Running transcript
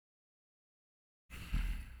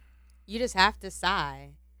You just have to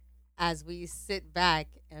sigh as we sit back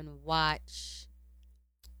and watch.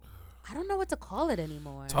 I don't know what to call it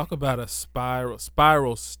anymore. Talk about a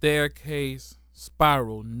spiral staircase,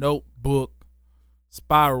 spiral notebook,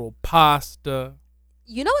 spiral pasta.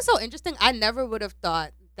 You know what's so interesting? I never would have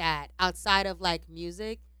thought that outside of like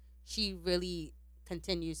music, she really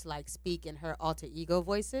continues to like speak in her alter ego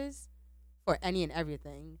voices for any and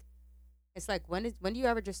everything. It's like when do you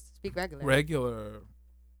ever just speak regular? Regular.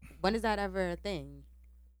 When is that ever a thing?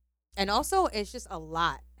 And also, it's just a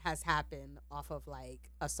lot has happened off of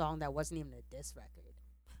like a song that wasn't even a diss record.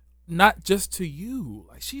 Not just to you.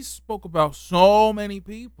 Like she spoke about so many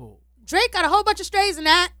people. Drake got a whole bunch of strays in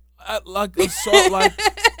that. Like assault, like.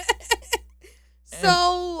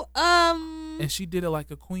 So, And she did it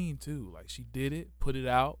like a queen too. Like she did it, put it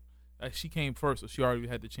out. Like she came first, so she already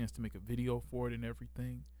had the chance to make a video for it and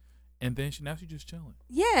everything. And then she's just chilling.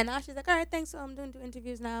 Yeah, now she's like, all right, thanks. So I'm doing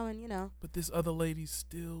interviews now, and you know. But this other lady's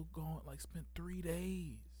still going. Like spent 3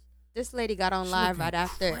 days. This lady got on live right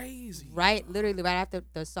after, crazy. literally right after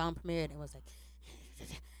the song premiered, and was like,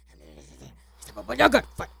 you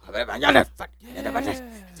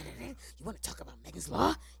want to talk about Megan's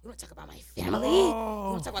Law? You want to talk about my family? You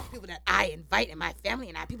want to talk about the people that I invite in my family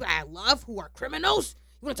and people that I love who are criminals?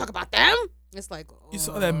 You want to talk about them? It's like, you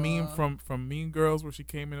saw that meme from Mean Girls where she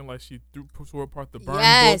came in and like she tore apart the burn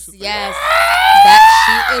yes, books. Yes,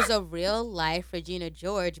 that she is a real life Regina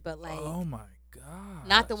George, but like, oh my god,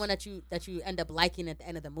 not the one that you end up liking at the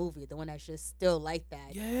end of the movie, the one that's just still like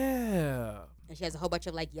that. Yeah, and she has a whole bunch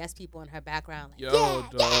of like yes people in her background. Like, yo, yeah,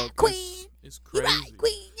 dog, yeah, queen, it's crazy. Right,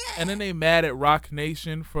 queen, yeah. And then they mad at Rock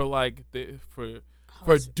Nation for like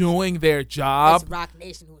for doing their job. It's Rock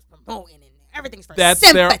Nation who's promoting and everything's for that's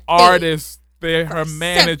sympathy. Their artists. They're her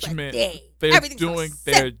management. Sympathy. They're doing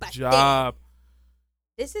their job.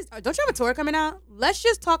 This is. Don't you have a tour coming out? Let's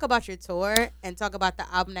just talk about your tour and talk about the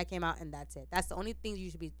album that came out, and that's it. That's the only thing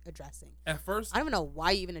you should be addressing. At first, I don't even know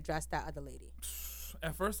why you even addressed that other lady.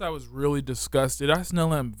 At first, I was really disgusted. I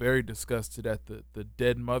still am very disgusted at the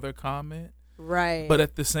dead mother comment. Right. But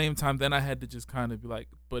at the same time, then I had to just kind of be like,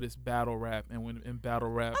 but it's battle rap. And when in battle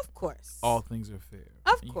rap, of course, all things are fair.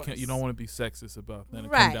 Of and course. You don't want to be sexist about that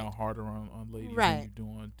and right. come down harder on ladies than you do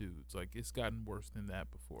on dudes. Like, it's gotten worse than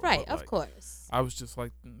that before. Right, but, of course. I was just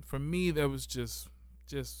like, for me, that was just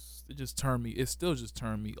it just turned me. It still just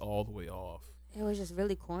turned me all the way off. It was just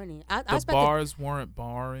really corny. The bars weren't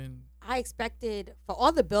barring. I expected, for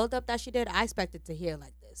all the build-up that she did, I expected to hear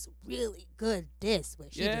like this really good diss where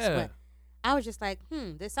she just went. I was just like,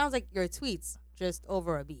 this sounds like your tweets just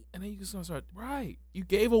over a beat. And then you can start, right. You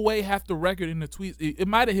gave away half the record in the tweets. It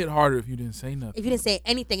might have hit harder if you didn't say nothing. If you didn't say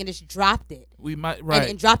anything and just dropped it. We might, right.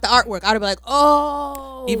 And dropped the artwork. I would be like,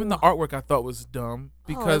 oh. Even the artwork I thought was dumb.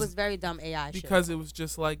 Because it was very dumb AI shit. Because it was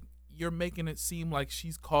just like, you're making it seem like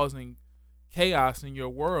she's causing chaos in your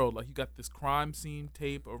world. Like, you got this crime scene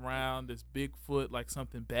tape around this Bigfoot, like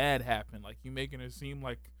something bad happened. Like, you making it seem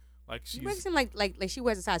like she's... She makes it seem like she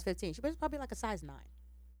wears a size 15. She wears probably like a size 9.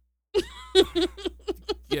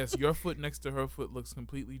 Yes, your foot next to her foot looks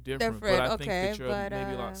completely different. But I think that you're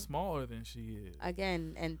maybe a lot smaller than she is.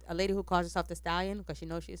 Again, and a lady who calls herself the Stallion because she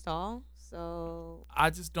knows she's tall. So I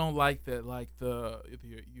just don't like that. Like the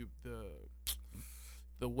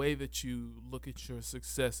way that you look at your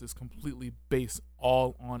success is completely based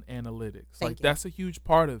all on analytics. That's a huge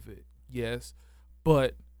part of it. Yes,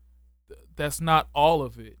 but that's not all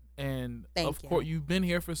of it. And of course, you've been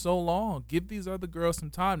here for so long. Give these other girls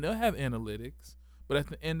some time. They'll have analytics. But at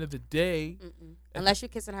the end of the day... Unless you're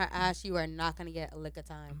kissing her ass, you are not going to get a lick of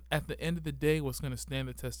time. At the end of the day, what's going to stand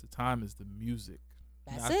the test of time is the music.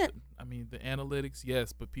 That's it. The analytics,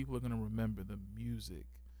 yes, but people are going to remember the music.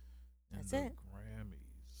 And That's the it.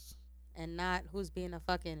 Grammys. And not who's being a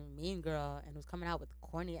fucking mean girl and who's coming out with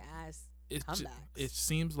corny ass comebacks. It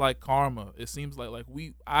seems like karma. It seems like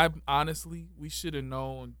we should have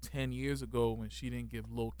known 10 years ago when she didn't give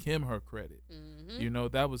Lil' Kim her credit. Mm-hmm. You know,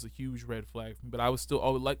 that was a huge red flag for me. But I was still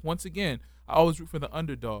once again, I always root for the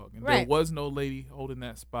underdog. And there was no lady holding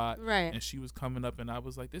that spot. Right. And she was coming up and I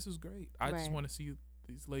was like, this is great. I just want to see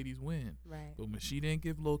these ladies win. Right. But when she didn't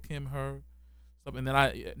give Lil' Kim her stuff, and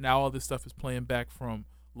then now all this stuff is playing back from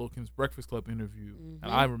Lil' Kim's Breakfast Club interview. Mm-hmm.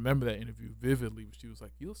 And I remember that interview vividly where she was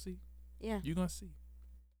like, you'll see. Yeah. You're going to see.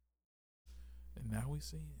 And now we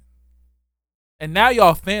see it. And now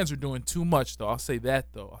y'all fans are doing too much, though. I'll say that.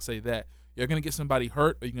 You're going to get somebody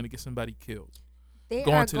hurt or you're going to get somebody killed. They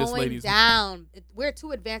are going down. We're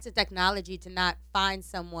too advanced in technology to not find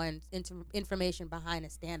someone's information behind a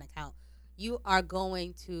Stan account. You are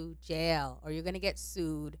going to jail or you're going to get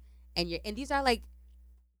sued. And these are like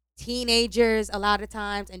teenagers a lot of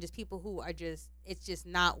times, and just people who are just, it's just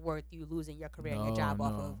not worth you losing your career and your job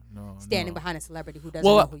off of standing behind a celebrity who doesn't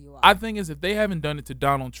know who you are. I think is if they haven't done it to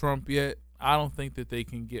Donald Trump yet, I don't think that they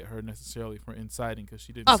can get her necessarily for inciting because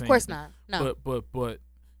she didn't. Of course not. No. But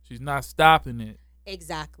she's not stopping it.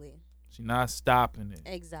 Exactly. She's not stopping it.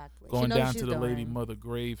 Exactly. Going down to the Lady Mother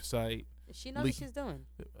grave site. She knows what she's doing.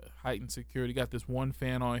 Heightened security. Got this one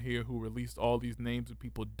fan on here who released all these names of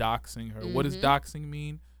people doxing her. Mm-hmm. What does doxing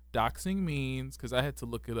mean? Doxing means, because I had to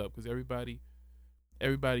look it up because everybody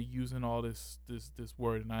using all this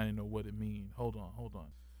word and I didn't know what it means. Hold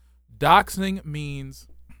on. Doxing means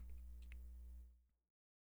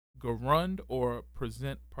gerund or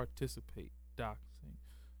present participate. Doxing.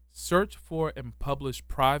 Search for and publish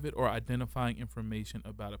private or identifying information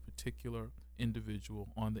about a particular individual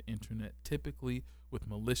on the internet, typically with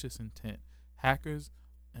malicious intent. Hackers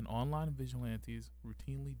and online vigilantes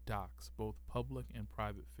routinely dox both public and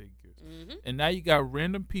private figures. Mm-hmm. And now you got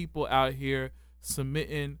random people out here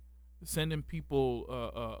sending people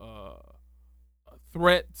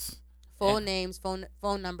threats, full names, phone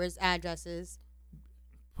numbers, addresses,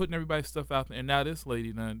 putting everybody's stuff out there. And now this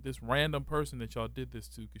lady, this random person that y'all did this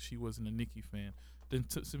to because she wasn't a Nicki fan, then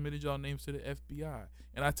submitted y'all names to the FBI.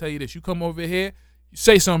 And I tell you this, you come over here, you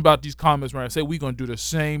say something about these comments, right? Say we're going to do the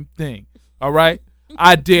same thing, all right?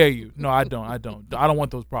 I dare you. No, I don't. I don't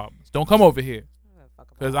want those problems. Don't come over here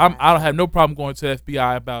because I don't have no problem going to the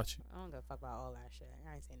FBI about you. I don't give a fuck about all that shit.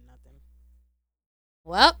 I ain't saying nothing.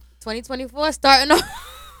 Well, 2024 starting off.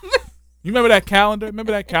 You remember that calendar?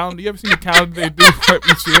 You ever seen the calendar they do for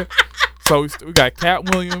each year? So we got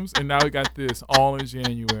Cat Williams, and now we got this all in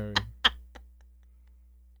January.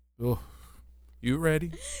 Oh, you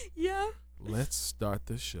ready? Yeah. Let's start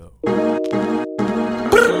the show.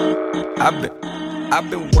 I've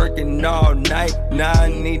been working all night. Now I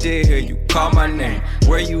need to hear you call my name.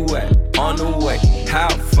 Where you at? On the way. How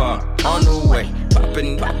far? On the way.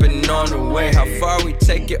 Poppin' on the way. How far we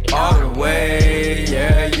take it all the way?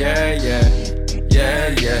 Yeah.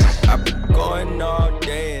 I've been going all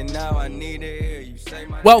day and now I need to hear you say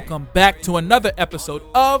my Welcome back to another episode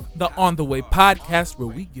of the On The Way podcast, where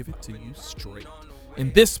we give it to you straight.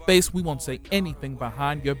 In this space, we won't say anything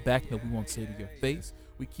behind your back that we won't say to your face.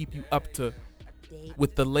 We keep you up to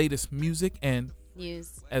with the latest music and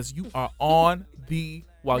news as you are on the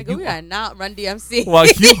we are not Run DMC. While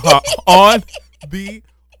you are on the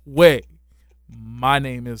way. My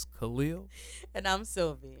name is Khalil. And I'm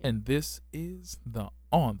Sylvie. And this is the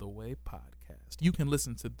On The Way podcast. You can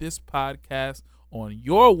listen to this podcast on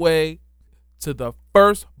your way to the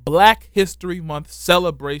first Black History Month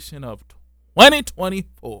celebration of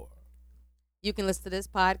 2024. You can listen to this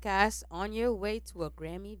podcast on your way to a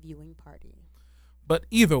Grammy viewing party. But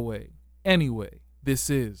either way, anyway, this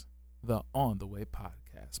is the On The Way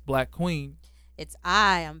podcast. Black Queen. It's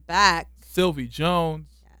I'm back. Sylvie Jones.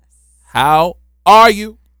 Yes. How are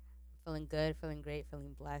you? Feeling good, feeling great,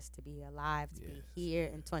 feeling blessed to be alive, to be here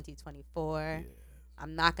in 2024. Yes.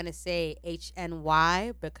 I'm not going to say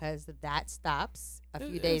HNY because that stops a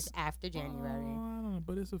few days after January. I don't know,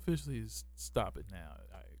 but it's officially stopping now.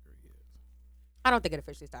 I agree. I don't think it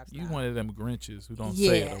officially stops You now. one of them Grinches who don't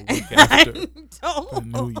say it a week after the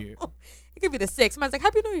New Year. It could be the 6th. Somebody's like,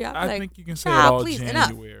 Happy New Year. I think you can say it all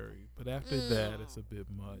January, but after that, it's a bit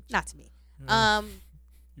much. Not to me.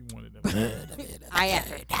 You wanted them. I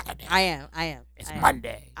am. It's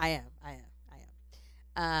Monday. I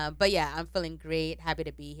am. But yeah, I'm feeling great. Happy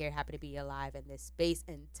to be here. Happy to be alive in this space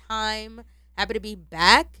and time. Happy to be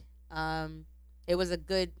back. It was a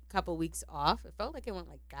good couple weeks off. It felt like it went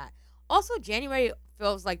like that. Also, January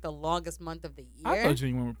feels like the longest month of the year. I thought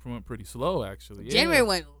January went pretty slow, actually. January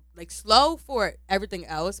went like slow for everything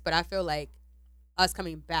else, but I feel like us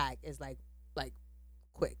coming back is like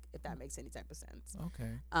quick, if that makes any type of sense.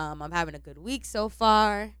 Okay. I'm having a good week so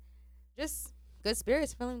far. Just good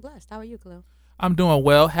spirits, feeling blessed. How are you, Khalil? I'm doing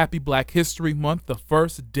well. Happy Black History Month, the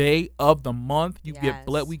first day of the month.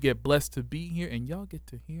 We get blessed to be here, and y'all get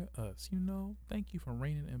to hear us. Thank you for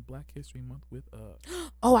reigning in Black History Month with us.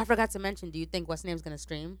 Oh, I forgot to mention. Do you think what's name's gonna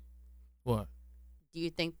stream? What? Do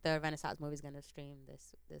you think the Renaissance movie's gonna stream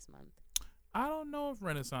this month? I don't know if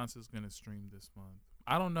Renaissance is gonna stream this month.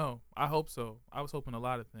 I don't know. I hope so. I was hoping a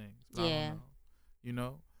lot of things. Yeah. I don't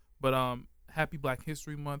know. But happy Black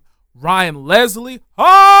History Month. Ryan Leslie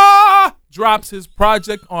drops his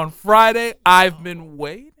project on Friday. I've been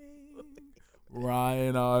waiting.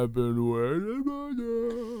 Ryan, I've been waiting for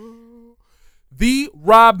you. The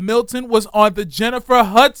Rob Milton was on the Jennifer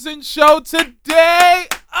Hudson show today.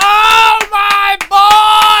 Oh, my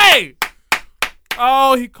boy!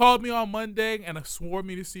 Oh, he called me on Monday and swore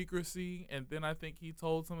me to secrecy. And then I think he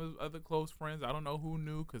told some of his other close friends. I don't know who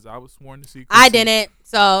knew because I was sworn to secrecy. I didn't.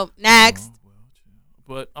 So next.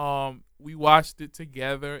 But we watched it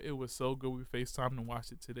together. It was so good. We FaceTimed and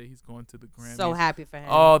watched it today. He's going to the Grammys. So happy for him.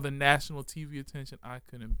 Oh, the national TV attention. I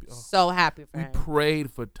couldn't be. So happy for him. We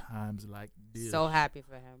prayed for times like this. So happy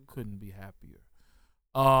for him. Couldn't be happier.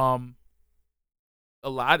 A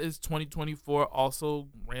lot is 2024 also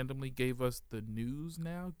randomly gave us the news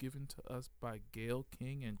now given to us by Gayle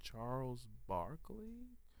King and Charles Barkley.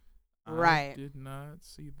 Right. I did not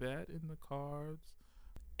see that in the cards.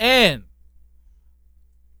 And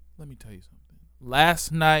let me tell you something.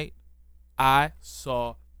 Last night I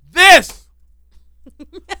saw this.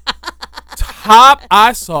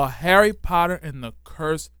 I saw Harry Potter and the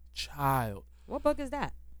Cursed Child. What book is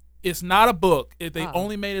that? It's not a book. They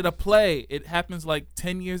only made it a play. It happens like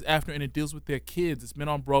 10 years after, and it deals with their kids. It's been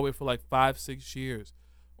on Broadway for like 5-6 years,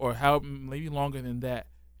 or maybe longer than that.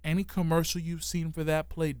 Any commercial you've seen for that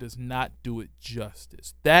play does not do it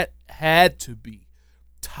justice. That had to be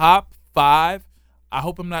top 5. I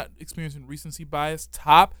hope I'm not experiencing recency bias.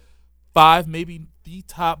 Top 5, maybe the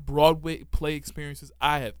top Broadway play experiences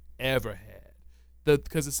I have ever had.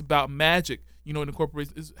 Because it's about magic. You know, it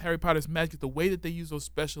incorporates Harry Potter's magic. The way that they use those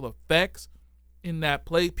special effects in that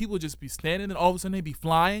play, people just be standing and all of a sudden they be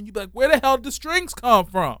flying. You be like, where the hell did the strings come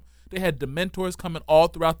from? They had Dementors coming all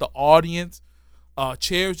throughout the audience,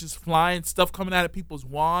 chairs just flying, stuff coming out of people's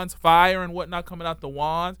wands, fire and whatnot coming out the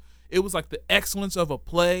wands. It was like the excellence of a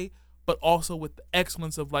play, but also with the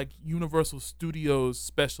excellence of like Universal Studios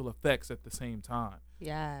special effects at the same time.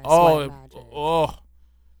 Yeah.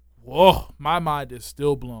 Whoa, my mind is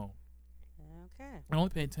still blown. Okay. I only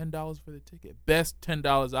paid $10 for the ticket. Best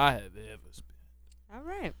 $10 I have ever spent. All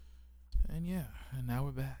right. And now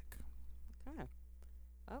we're back. Okay.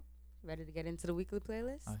 Well, ready to get into the weekly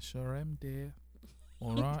playlist? I sure am, dear.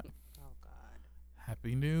 All right. Oh, God.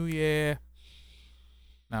 Happy New Year.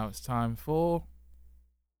 Now it's time for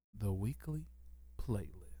the weekly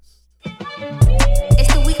playlist.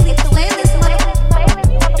 It's the weekly playlist.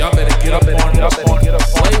 Y'all better get up on playlist.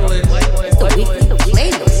 It's the weekly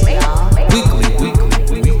playlist, y'all. Weekly playlist.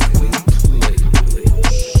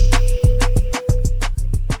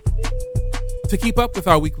 To keep up with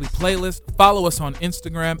our weekly playlist, follow us on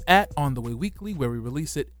Instagram at OnTheWayWeekly, where we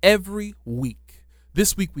release it every week.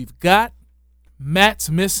 This week we've got Matt's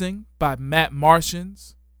Missing by Matt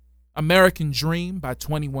Martians, American Dream by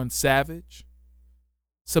 21 Savage,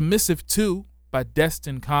 Submissive 2 by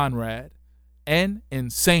Destin Conrad, and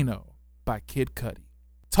Insano by Kid Cudi.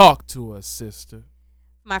 Talk to us, sister.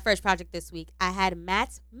 My first project this week, I had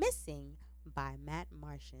Matt's Missing by Matt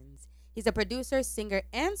Martians. He's a producer, singer,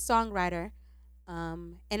 and songwriter.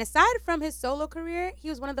 And aside from his solo career, he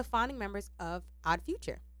was one of the founding members of Odd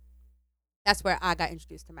Future. That's where I got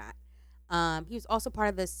introduced to Matt. He was also part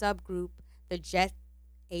of the subgroup, The Jet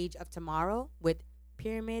Age of Tomorrow, with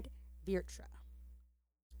Pyramid Virtra.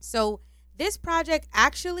 So this project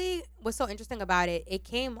actually was so interesting about it. It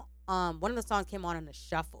came, one of the songs came on the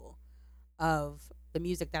shuffle of the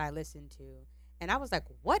music that I listened to. And I was like,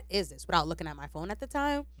 what is this? Without looking at my phone at the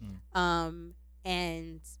time.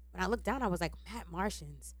 And when I looked down, I was like, Matt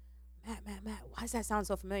Martians. Matt. Why does that sound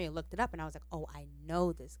so familiar? Looked it up and I was like, oh, I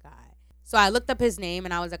know this guy. So I looked up his name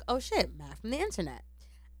and I was like, oh shit, Matt from the internet.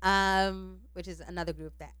 Which is another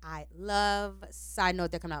group that I love. Side note,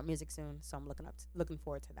 they're coming out with music soon, so I'm looking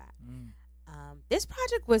forward to that. This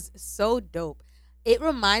project was so dope. It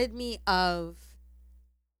reminded me of,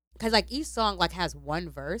 because like each song like has one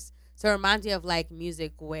verse, so it reminds me of like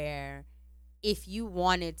music where if you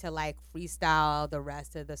wanted to like freestyle the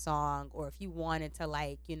rest of the song, or if you wanted to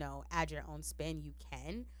like, you know, add your own spin, you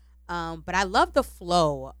can. But I love the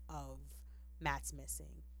flow of Matt's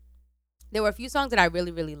Missing. There were a few songs that I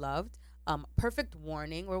really, really loved. Perfect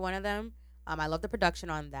Warning were one of them. I love the production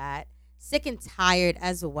on that. Sick and Tired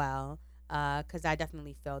as well, because I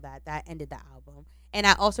definitely feel that ended the album. And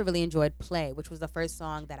I also really enjoyed Play, which was the first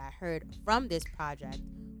song that I heard from this project,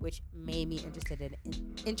 which made me interested in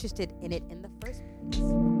it in the first place.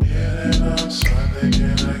 Getting on Sunday,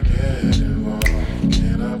 can I get involved?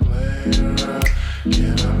 Can I play around?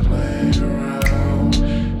 Can I play around?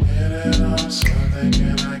 Getting on Sunday,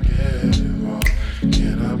 can I get involved?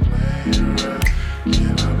 Can I play around?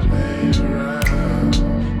 Can I play around?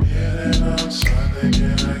 Getting on Sunday,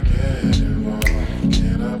 can I get involved?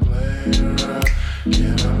 Can I play around?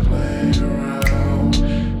 Can I play around?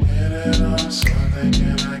 Getting on Sunday,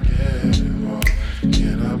 can I get involved?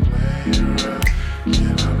 Can I play around?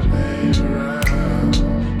 Can I play around?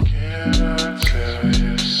 Can I tell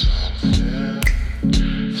you something?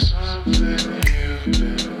 Something you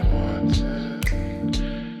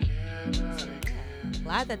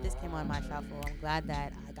that this came on my shuffle. I'm glad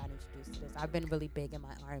that I got introduced to this. I've been really big in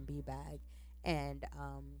my R&B bag, and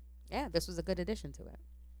yeah, this was a good addition to it.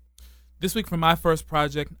 This week for my first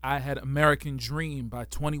project, I had American Dream by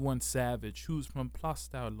 21 Savage, who's from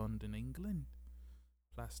Plaistow, London, England.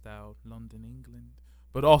 Plaistow, London, England.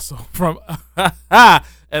 But also from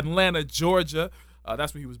Atlanta, Georgia.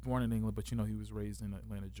 That's where he was born in England, but you know he was raised in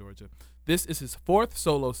Atlanta, Georgia. This is his fourth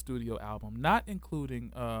solo studio album, not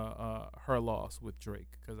including Her Loss with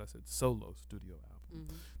Drake, because I said solo studio album.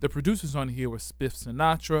 Mm-hmm. The producers on here were Spiff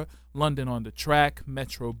Sinatra, London on the Track,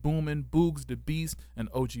 Metro Boomin, Boogs the Beast, and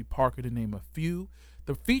OG Parker, to name a few.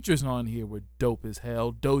 The features on here were dope as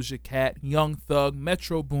hell: Doja Cat, Young Thug,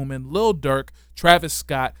 Metro Boomin, Lil Durk, Travis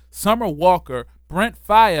Scott, Summer Walker, Brent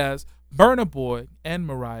Faiyaz, Burna Boy, and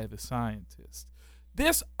Mariah the Scientist.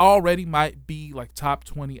 This already might be like top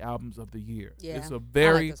 20 albums of the year. Yeah, it's a very,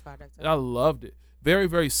 I like this project too. I loved it. Very,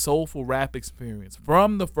 very soulful rap experience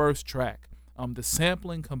from the first track. The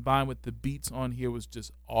sampling combined with the beats on here was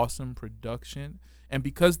just awesome production. And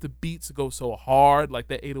because the beats go so hard, like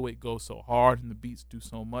that 808 goes so hard and the beats do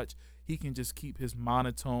so much, he can just keep his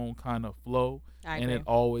monotone kind of flow, and it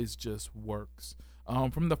always just works.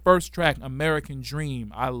 From the first track, American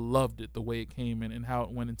Dream, I loved it, the way it came in and how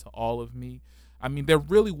it went into All of Me. I mean, there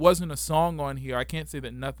really wasn't a song on here. I can't say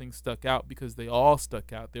that nothing stuck out because they all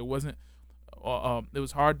stuck out. There wasn't. It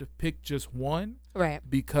was hard to pick just one, right?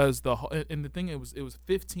 Because the thing, it was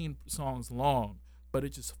 15 songs long, but it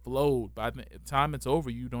just flowed. By the time it's over,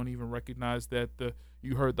 you don't even recognize that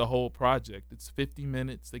you heard the whole project. It's 50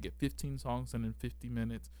 minutes. They get 15 songs in 50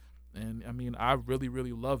 minutes, and I mean, I really,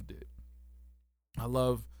 really loved it. I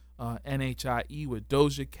love NHIE with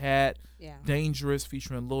Doja Cat. Yeah. Dangerous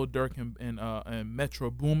featuring Lil Durk and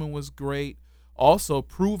Metro Boomin was great. Also,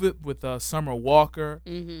 Prove It with Summer Walker.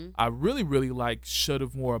 Mm-hmm. I really, really like Should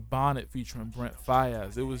Have Wore a Bonnet featuring Brent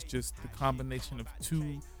Faiyaz. It was just the combination of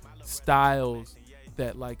two styles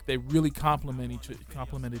that like they really complemented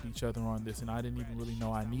each other on this, and I didn't even really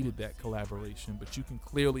know I needed that collaboration. But you can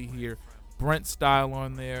clearly hear Brent's style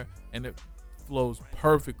on there, and it flows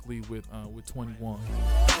perfectly with 21.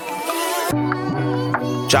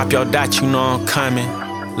 Drop your dot, you know I'm coming.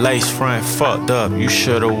 Lace front fucked up, you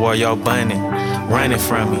should've wore your bunny. Running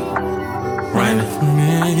from me. Running from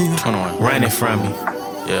me. 21. Running from me.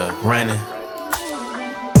 Yeah, running.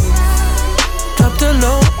 Drop the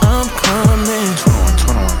low, I'm coming.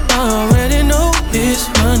 21. I already know it's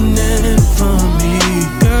running from me,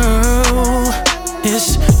 girl.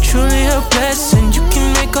 It's truly a blessing. You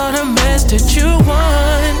can make all the mess that you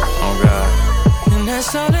want. Oh God. And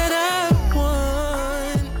that's all that I want.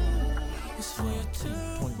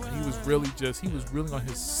 He was really on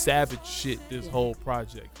his savage shit this whole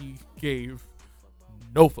project. He gave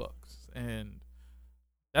no fucks, and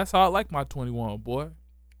that's how I like my 21, boy.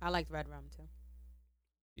 I liked Red Rum too.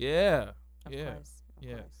 Yeah, Of yeah, course.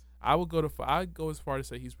 yeah. I'd go as far to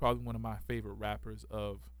say he's probably one of my favorite rappers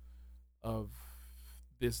of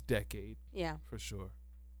this decade. Yeah, for sure.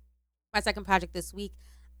 My second project this week,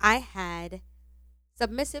 I had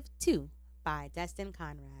Submissive 2 by Destin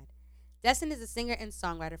Conrad. Destin is a singer and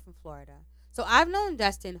songwriter from Florida. So I've known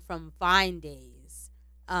Destin from Vine days.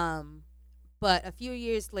 But a few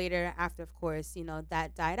years later, after, of course,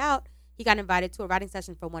 that died out, he got invited to a writing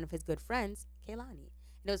session from one of his good friends, Kehlani.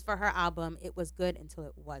 And it was for her album, It Was Good Until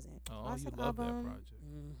It Wasn't. Oh, you love that project.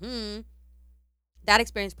 Mm-hmm. That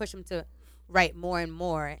experience pushed him to write more and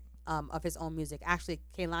more of his own music. Actually,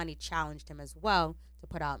 Kehlani challenged him as well to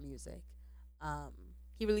put out music.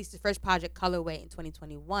 He released his first project, Colorway, in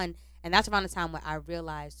 2021, and that's around the time when I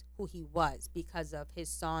realized who he was because of his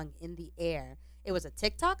song In the Air. It was a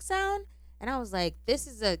TikTok sound, and I was like, this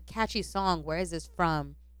is a catchy song. Where is this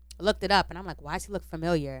from? I looked it up, and I'm like, why does he look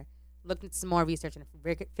familiar? Looked into some more research and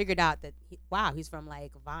figured out that, he's from,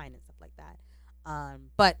 like, Vine and stuff like that.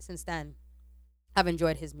 But since then, I've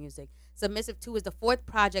enjoyed his music. Submissive 2 is the fourth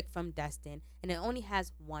project from Destin, and it only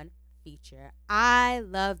has one feature. I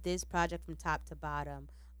love this project from top to bottom.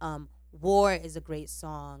 War is a great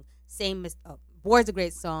song. War is a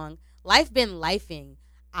great song. Life Been Lifing,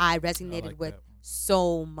 I resonated with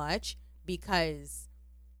so much because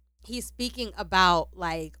he's speaking about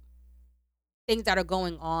like things that are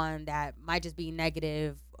going on that might just be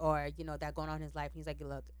negative or that going on in his life. And he's like,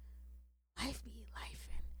 look, life be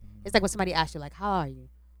lifing. It's like when somebody asks you like, how are you?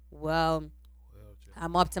 Well,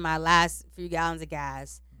 I'm up to my last few gallons of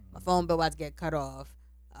gas. My phone bill about to get cut off.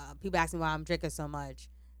 People ask me why I'm drinking so much.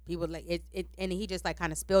 People like it, and he just like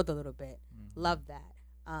kind of spilled a little bit. Love that.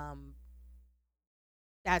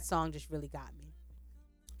 That song just really got me.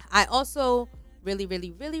 I also really,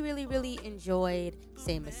 really, really, really, really enjoyed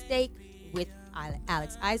Same Mistake with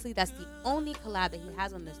Alex Isley. That's the only collab that he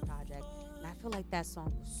has on this project. And I feel like that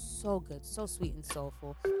song was so good, so sweet and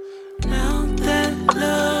soulful. Now that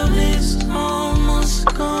love is almost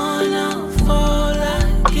gone, I'll fall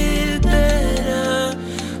like it better.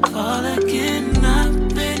 Fall again, I've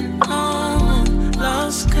been home,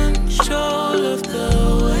 lost control of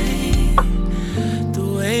the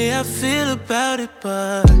way I feel about it,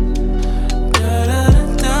 but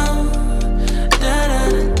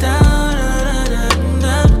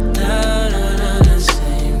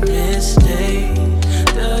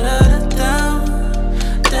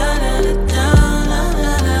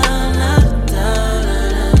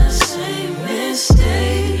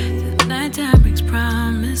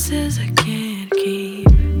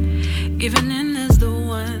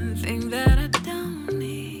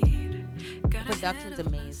production's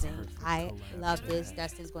amazing. I love this.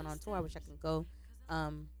 Destin's going on tour. I wish I could go.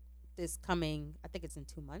 This coming, I think it's in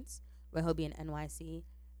 2 months, where he'll be in NYC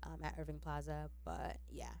at Irving Plaza. But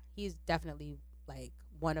yeah, he's definitely like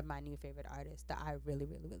one of my new favorite artists that I really,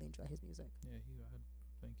 really, really enjoy his music. Yeah,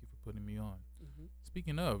 thank you for putting me on.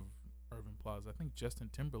 Speaking of Irving Plaza, I think Justin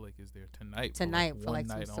Timberlake is there tonight. For like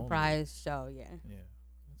some surprise show. Yeah. Yeah,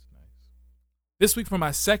 that's nice. This week for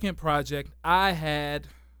my second project, I had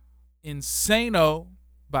Insano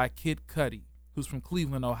by Kid Cudi, who's from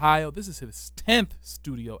Cleveland, Ohio. This is his 10th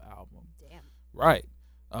studio album. Damn. Right.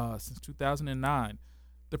 Since 2009.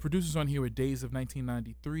 The producers on here were Days of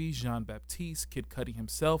 1993, Jean Baptiste, Kid Cudi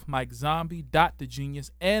himself, Mike Zombie, Dot the Genius,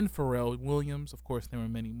 and Pharrell Williams. Of course, there were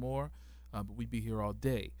many more, but we'd be here all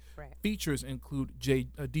day. Right. Features include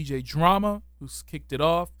DJ Drama, who's kicked it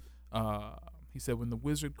off. He said when the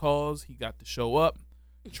wizard calls, he got to show up.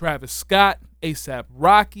 Travis Scott, A$AP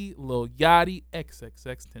Rocky, Lil Yachty,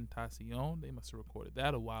 XXX Tentacion. They must have recorded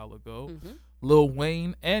that a while ago. Lil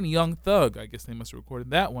Wayne and Young Thug. I guess they must have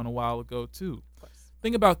recorded that one a while ago too. Of course.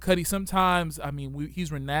 Thing about Cudi, sometimes, I mean,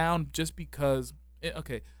 he's renowned just because,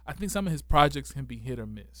 I think some of his projects can be hit or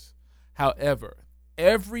miss. However,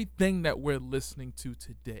 everything that we're listening to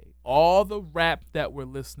today, all the rap that we're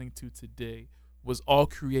listening to today was all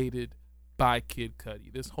created by Kid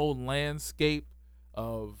Cudi. This whole landscape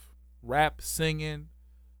of rap singing,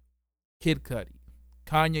 Kid Cudi.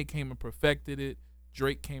 Kanye came and perfected it.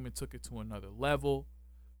 Drake came and took it to another level.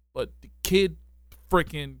 But the Kid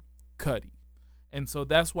freaking Cudi. And so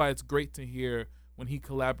that's why it's great to hear when he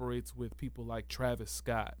collaborates with people like Travis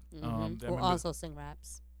Scott. Who also sing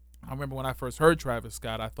raps. I remember when I first heard Travis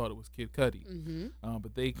Scott, I thought it was Kid Cudi.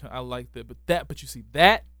 But I liked it. But you see,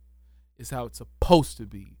 that is how it's supposed to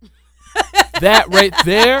be. That right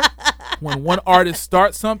there, when one artist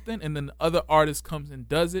starts something and then the other artist comes and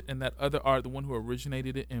does it, and that other the one who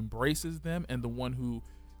originated it, embraces them, and the one who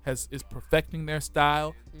is perfecting their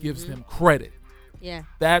style gives them credit. Yeah.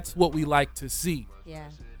 That's what we like to see. Yeah.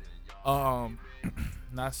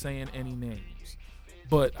 Not saying any names,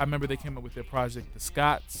 but I remember they came up with their project, The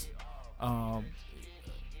Scotts.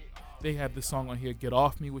 They have this song on here, Get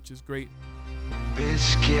Off Me, which is great.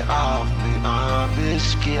 Bitch, get off me,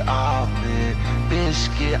 bitch, get off me,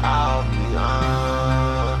 bitch, get off me,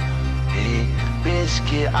 hey, bitch,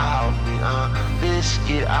 get off me, bitch,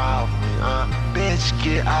 get off me, bitch,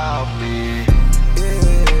 get off me.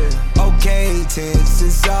 Yeah, okay, tense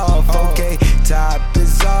is off, okay, top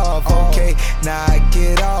is off, okay, now I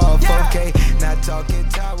get off, okay, now talking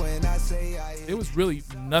time when I say There was really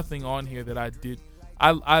nothing on here that I did.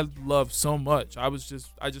 I love so much. I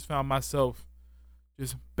just found myself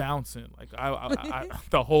just bouncing, like I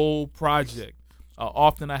the whole project.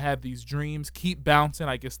 Often I have these dreams, keep bouncing.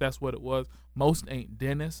 I guess that's what it was. Most Ain't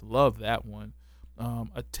Dennis, love that one.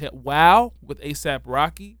 Wow with A$AP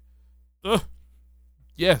Rocky,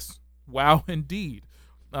 yes, wow indeed.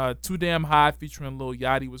 Too Damn High featuring Lil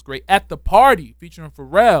Yachty was great. At the Party featuring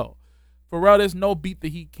Pharrell. There's no beat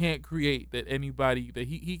that he can't create that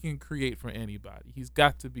he can create for anybody. He's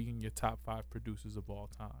got to be in your top 5 producers of all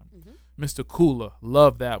time. Mr. Cooler,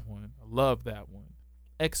 love that one. I love that one.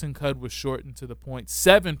 X and Cud was short and to the point.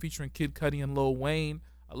 7 featuring Kid Cudi and Lil Wayne.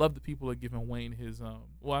 I love that people are giving Wayne his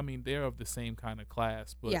they're of the same kind of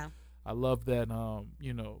class, but yeah. I love that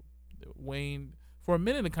Wayne, for a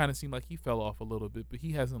minute it kind of seemed like he fell off a little bit, but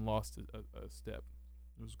he hasn't lost a step.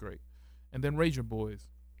 It was great. And then Rage Your Boys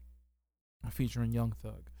featuring Young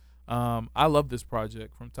Thug. I love this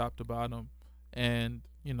project from top to bottom, and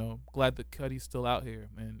glad that Cudi's still out here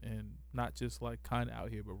and not just like kind of out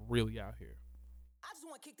here, but really out here.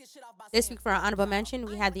 This week for our honorable mention,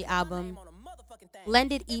 we had the album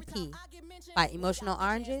Blended EP by Emotional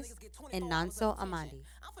Oranges and Nanso Amandi,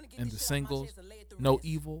 and the singles No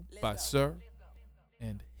Evil by Sir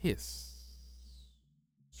and Hiss.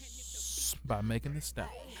 by Megan Thee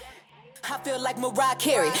Stallion. I feel like Mariah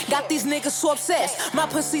Carey, got these niggas so obsessed. My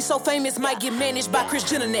pussy so famous, might get managed by Kris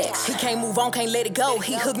Jenner next. He can't move on, can't let it go.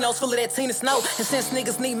 He hook nose full of that Tina Snow. And since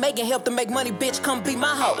niggas need Megan help to make money, bitch, come be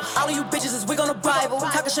my hoe. All of you bitches is wig on the Bible.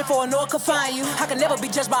 Talking shit for a no one can find you. I can never be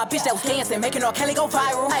judged by a bitch that was dancing, making R. Kelly go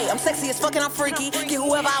viral. Hey, I'm sexy as fuck and I'm freaky. Get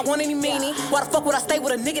whoever I want, any meanie. Why the fuck would I stay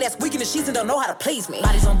with a nigga that's weak in the sheets and don't know how to please me?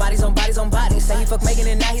 Bodies on bodies on bodies on bodies. Say he fuck Megan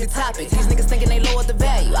and now he the topic. These niggas thinking they lowered the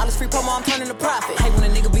value. All this free promo, I'm turning to profit. Hey, when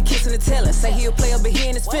a nigga be kissing and telling, say he'll play but he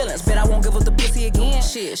in his feelings. Bet I won't give up the pussy again.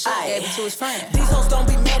 Shit, I gave it to his friend. These hoes don't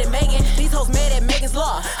be mad at Megan. These hoes mad at Megan's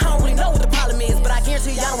law. I don't really know what the problem is, but I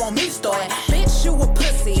guarantee y'all don't want me to start. Bitch, you a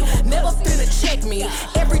pussy. Never finna check me.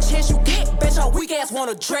 Every chance you get, bet y'all weak ass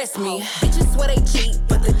wanna dress me. Bitches swear they cheat,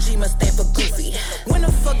 but the G must stand for goofy. When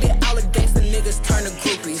the fuck did all the gangsta niggas turn to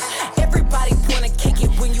groupies? Everybody wanna kick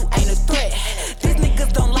it when you ain't a threat. These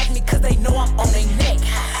niggas don't like me cause they know I'm on their neck.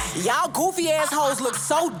 Y'all goofy assholes look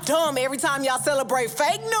so dumb every time y'all celebrate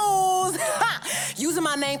fake news. Using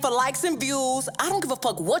my name for likes and views. I don't give a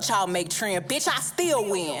fuck what y'all make trend. Bitch, I still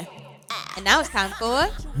win. And now it's time for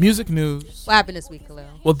music news. What happened this week, Khalil?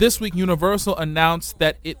 Well, this week Universal announced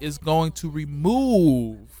that it is going to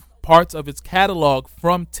remove parts of its catalog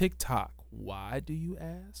from TikTok. Why, do you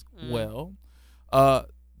ask? Well,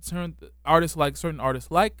 certain artists like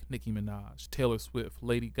Nicki Minaj, Taylor Swift,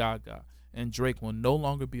 Lady Gaga, and Drake will no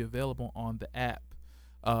longer be available on the app.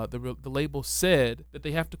 The label said that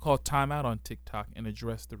they have to call timeout on TikTok and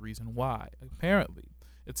address the reason why. Apparently,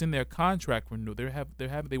 it's in their contract renewal.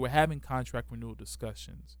 They were having contract renewal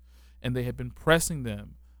discussions, and they had been pressing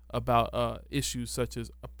them about issues such as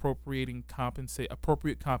appropriate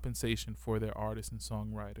compensation for their artists and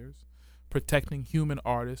songwriters, protecting human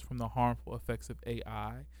artists from the harmful effects of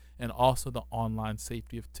AI, and also the online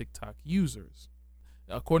safety of TikTok users.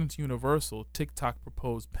 According to Universal, TikTok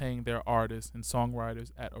proposed paying their artists and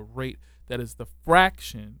songwriters at a rate that is the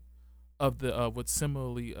fraction of the what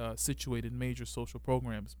similarly situated major social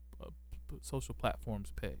platforms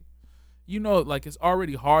pay. You know, like it's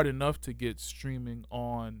already hard enough to get streaming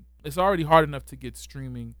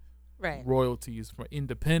Right. royalties for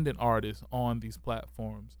independent artists on these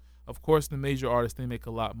platforms. Of course, the major artists, they make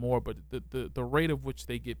a lot more, but the rate of which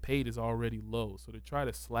they get paid is already low. So to try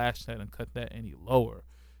to slash that and cut that any lower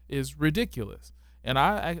is ridiculous. And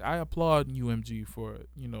I applaud UMG for,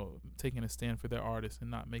 taking a stand for their artists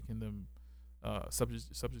and not making them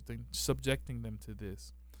subjecting them to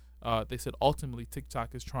this. They said ultimately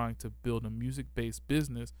TikTok is trying to build a music-based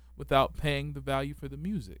business without paying the value for the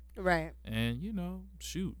music. Right. And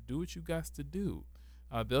do what you got to do.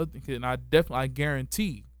 And I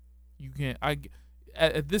guarantee you can't.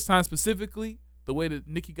 At this time specifically, the way that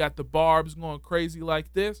Nicki got the barbs going crazy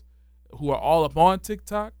like this, who are all up on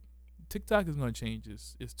TikTok is going to change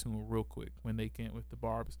its tune real quick when they can't, with the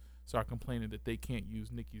barbs, start complaining that they can't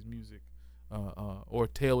use Nicki's music, or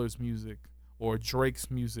Taylor's music, or Drake's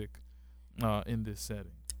music, in this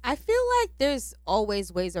setting. I feel like there's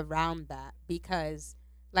always ways around that because,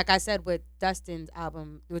 like I said, with Dustin's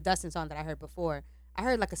song that I heard before, I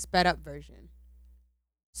heard like a sped up version.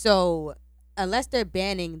 So unless they're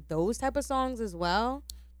banning those type of songs as well,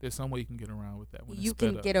 there's some way you can get around with that. You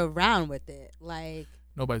can get around with it. Like,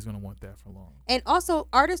 nobody's gonna want that for long. And also,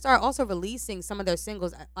 artists are also releasing some of their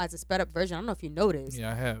singles as a sped up version. I don't know if you noticed.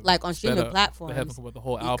 Yeah, I have. Like on streaming platforms. They have the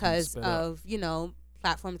whole album because of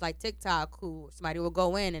platforms like TikTok, who somebody will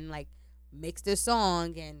go in and like mix this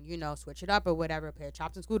song and switch it up or whatever, play a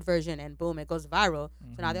chopped and screwed version, and boom, it goes viral.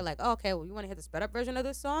 Mm-hmm. So now they're like, oh, okay, well, you want to hear the sped up version of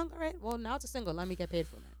this song? All right, well, now it's a single. Let me get paid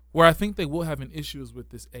for it. Where I think they will have an issue is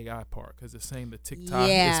with this AI part, because they're saying that TikTok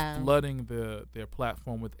is flooding their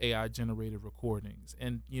platform with AI generated recordings,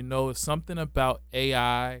 and it's something about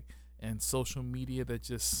AI and social media that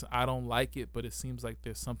just, I don't like it, but it seems like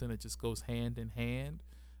there's something that just goes hand in hand.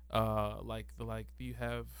 You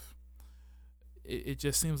have. It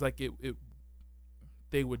just seems like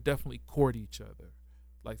they would definitely court each other.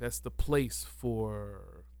 Like, that's the place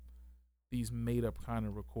for these made up kind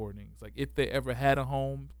of recordings. Like, if they ever had a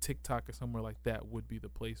home, TikTok or somewhere like that would be the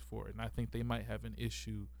place for it. And I think they might have an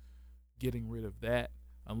issue getting rid of that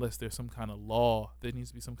unless there's some kind of law. There needs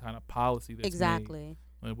to be some kind of policy that's exactly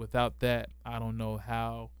made. And without that, I don't know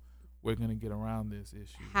how we're going to get around this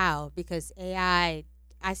issue. How? Because AI,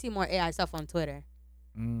 I see more AI stuff on Twitter.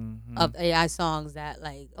 Mm-hmm. Of AI songs that,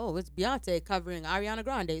 like, oh, it's Beyonce covering Ariana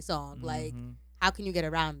Grande song. Mm-hmm. Like, how can you get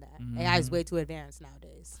around that? Mm-hmm. AI is way too advanced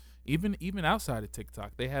nowadays. Even outside of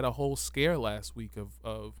TikTok, they had a whole scare last week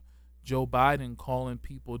of Joe Biden calling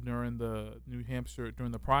people during the New Hampshire,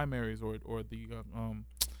 during the primaries or the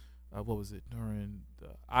what was it, during the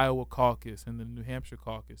Iowa caucus and the New Hampshire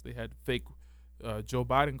caucus, they had fake Joe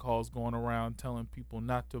Biden calls going around telling people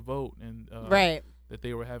not to vote and right. that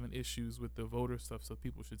they were having issues with the voter stuff, so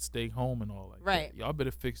people should stay home and all like right. that. Y'all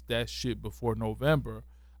better fix that shit before November.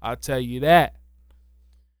 I'll tell you that.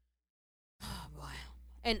 Oh boy.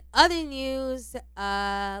 And other news,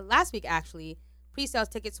 last week actually, pre-sales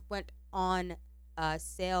tickets went on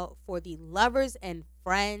sale for the Lovers and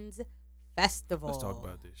Friends Festival. Let's talk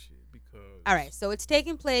about this shit because. All right, so it's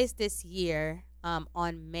taking place this year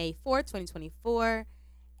on May 4th, 2024,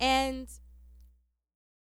 and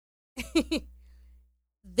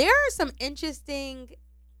there are some interesting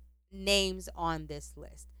names on this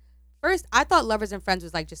list. First, I thought Lovers and Friends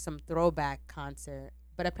was like just some throwback concert,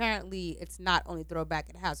 but apparently it's not only throwback,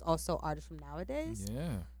 it has also artists from nowadays.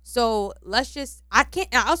 Yeah. So I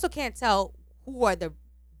also can't tell who are the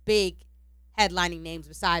big headlining names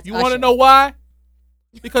besides You Usher. want to know why?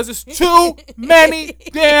 Because it's too many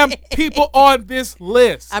damn people on this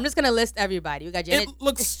list. I'm just going to list everybody. We got Janet. It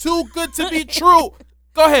looks too good to be true.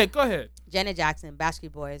 Go ahead. Janet Jackson,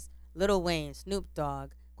 Backstreet Boys, Lil Wayne, Snoop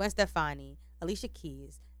Dogg, Gwen Stefani, Alicia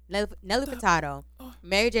Keys, Nelly Furtado,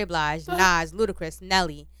 Mary J. Blige, Nas, Ludacris,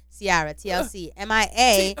 Nelly, Ciara, TLC,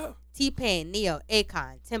 MIA, T-Pain, Neo,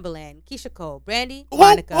 Akon, Timbaland, Keisha Cole, Brandy,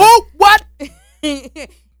 Monica. What?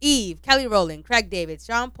 Eve, Kelly Rowland, Craig David,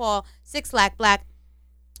 Sean Paul, Six Lack Black,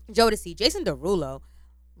 Jodeci, Jason Derulo,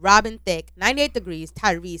 Robin Thicke, 98 Degrees,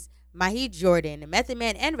 Tyrese, Mahi Jordan, Method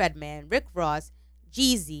Man and Redman, Rick Ross,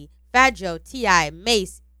 Jeezy, Fat Joe, T.I.,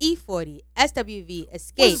 Mace, E40, SWV,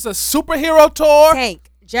 Escape. This is a superhero tour? Tank,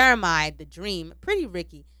 Jeremiah, The Dream, Pretty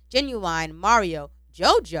Ricky, Genuine, Mario,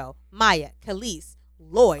 JoJo, Maya, Khalees,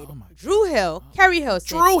 Lloyd, Drew Hill, Kerry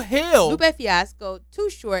Hilson, Drew Hill, Lupe Fiasco, Too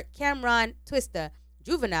Short, Cameron, Twista,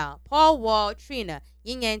 Juvenile, Paul Wall, Trina,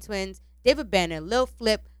 Yin Yang Twins, David Banner, Lil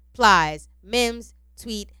Flip, Plies, Mims,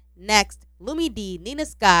 Tweet, Next, Lumi D, Nina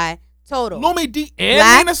Sky, Total. Lumi D and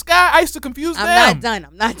Black. Nina Sky? I used to confuse them. I'm not done.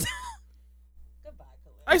 Goodbye,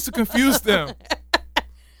 Khalil. I used to confuse them.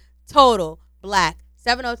 Total, Black,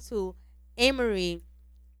 702, Amory,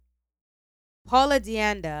 Paula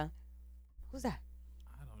Deanda. Who's that?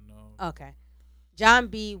 I don't know. Okay. John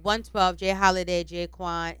B, 112, Jay Holiday, Jay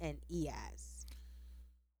Quan, and Eaz.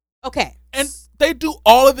 Okay. And they do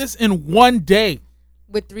all of this in one day.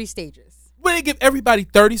 With 3 stages. When they give everybody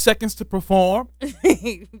 30 seconds to perform.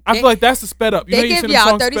 I feel like that's the sped up. They give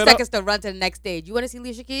y'all 30 seconds to run to the next stage. You want to see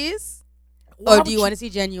Alicia Keys? Or do you want to see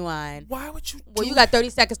Genuine? Why would you Well, you got 30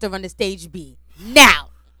 seconds to run to stage B. Now.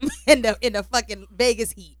 in the fucking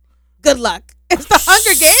Vegas heat. Good luck. It's the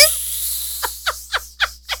Hunger Games.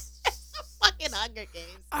 Fucking Hunger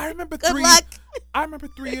Games. I remember Good luck. I remember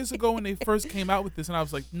 3 years ago when they first came out with this, and I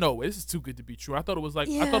was like, "No, this is too good to be true." I thought it was like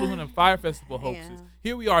I thought it was one of them Fire Festival hoaxes. Yeah.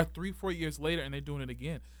 Here we are, 3-4 years later, and they're doing it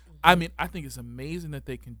again. I mean, I think it's amazing that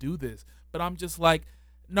they can do this, but I'm just like,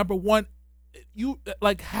 number one,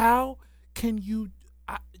 how can you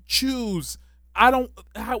choose? Why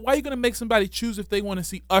are you gonna make somebody choose if they want to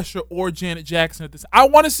see Usher or Janet Jackson at this? I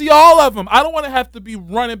want to see all of them. I don't want to have to be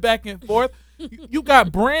running back and forth. You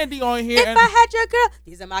got Brandy on here. If I had your girl,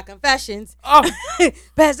 these are my confessions.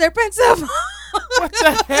 Pastor Principal. What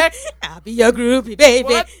the heck? I'll be your groupie,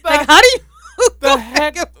 baby. How do you the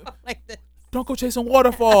heck? Like this? Don't go chasing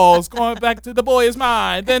waterfalls. Going back to The Boy Is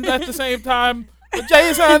Mine. Then at the same time,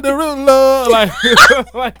 Jason Derulo.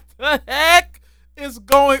 Like the heck is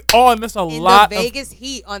going on? There's a lot. The Vegas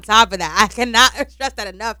heat on top of that. I cannot stress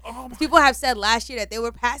that enough. People have said last year that they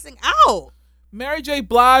were passing out. Mary J.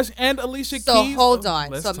 Blige and Alicia Keys. So hold on.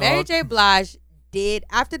 Let's so talk. Mary J. Blige did,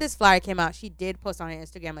 after this flyer came out, she did post on her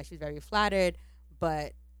Instagram like she's very flattered,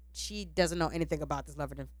 but she doesn't know anything about this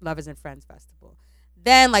Lovers and Friends Festival.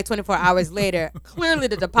 Then, like 24 hours later, clearly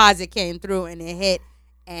the deposit came through and it hit,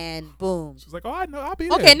 and boom. She's like, "Oh, I know, I'll be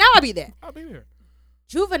there." Okay, now I'll be there. I'll be there.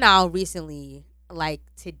 Juvenile recently, like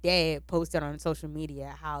today, posted on social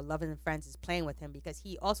media how Lovers and Friends is playing with him because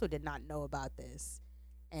he also did not know about this.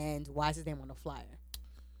 And why is his name on the flyer?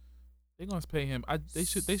 They're gonna pay him. They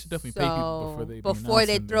should definitely pay people before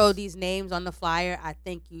they throw these names on the flyer. I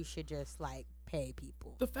think you should just like pay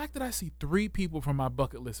people. The fact that I see 3 people from my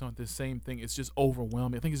bucket list on this same thing is just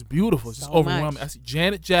overwhelming. I think it's beautiful. It's just overwhelming. Much. I see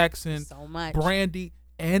Janet Jackson, So much. Brandy,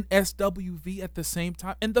 and SWV at the same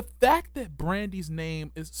time, and the fact that Brandy's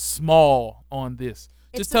name is small on this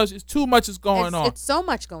just tells you it's too much is going on. It's so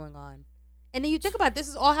much going on. And then you think about it, this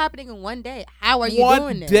is all happening in one day. How are you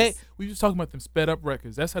doing this? Day. We just talking about them sped up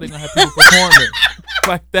records. That's how they're gonna have people performing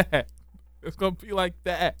like that. It's gonna be like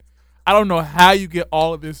that. I don't know how you get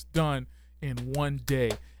all of this done in one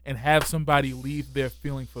day and have somebody leave there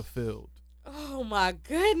feeling fulfilled. Oh my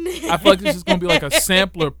goodness. I feel like this is gonna be like a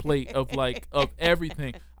sampler plate of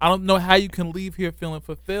everything. I don't know how you can leave here feeling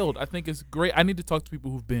fulfilled. I think it's great. I need to talk to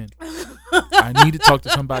people who've been. I need to talk to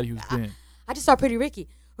somebody who's been. I just saw Pretty Ricky.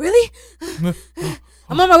 Really?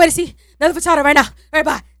 I'm on my way to see another Frittata right now. Right,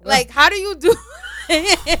 bye. Like, how do you do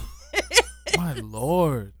My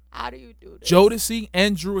Lord. How do you do this? Jodeci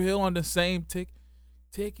and Drew Hill on the same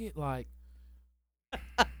ticket? Like.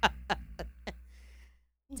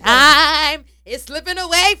 Time is slipping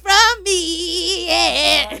away from me.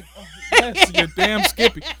 Yeah. Yes, you damn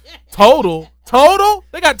Skippy. Total?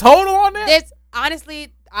 They got Total on there? There's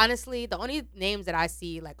honestly, the only names that I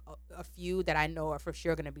see, like a few that I know are for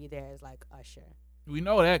sure going to be there is like Usher. We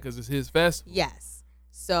know that because it's his festival. Yes.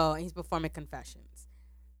 So he's performing Confessions.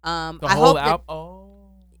 The whole album?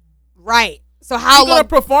 Right. So how long? Going to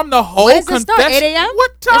perform the whole Confessions? Start 8 a.m.?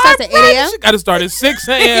 What time? It starts at 8 a.m.? She got to start at 6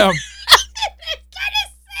 a.m.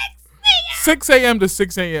 6 a.m. to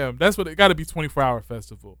 6 a.m. That's what it got to be. 24-hour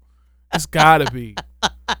festival. It's got to be.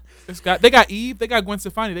 They got Eve. They got Gwen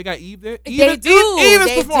Stefani. They got Eve there. They do. Eve is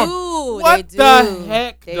they performing. do. What they the do.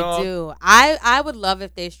 heck, They dog? do. I would love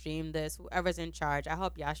if they stream this. Whoever's in charge, I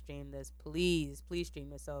hope y'all stream this. Please stream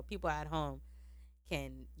this so people at home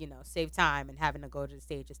can, save time and having to go to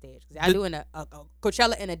stage to stage. Because I'm doing a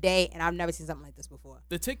Coachella in a day, and I've never seen something like this before.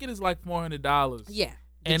 The ticket is like $400. Yeah.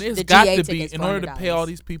 And it's got to be, in order to pay all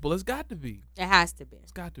these people, it's got to be. It has to be.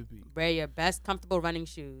 It's got to be. Wear your best comfortable running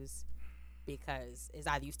shoes because it's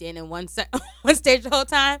either you stand in one stage the whole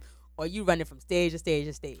time or you running from stage to stage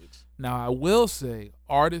to stage. Now, I will say,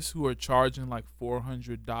 artists who are charging like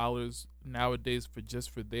 $400 nowadays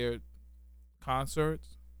for their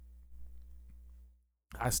concerts,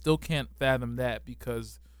 I still can't fathom that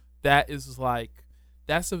because that's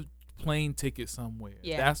a plane ticket somewhere.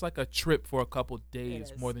 Yeah. That's like a trip for a couple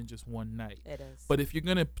days more than just one night. It is. But if you're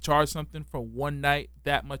going to charge something for one night,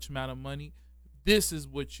 that much amount of money, this is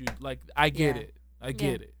what you like. I get it. I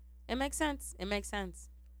get it. It makes sense.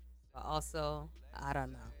 But also, I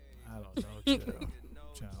don't know. Child,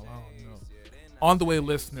 I don't know. On the way,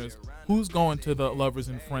 listeners, who's going to the Lovers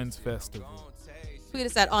and Friends Festival? Tweet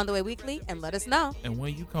us at On The Way Weekly and let us know. And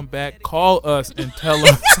when you come back, call us and tell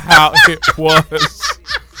us how it was.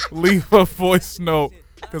 Leave a voice note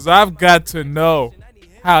because I've got to know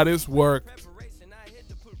how this worked.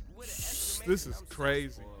 This is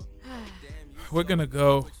crazy. We're going to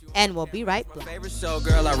go. And we'll be right back. Favorite show,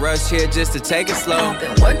 girl, I rush here just to take it slow.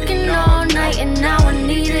 Been working all night and now I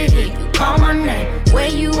need to hear you call my name. Where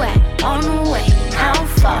you at? On the way. How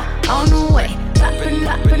far? On the way.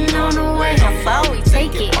 Poppin' on the way. How far we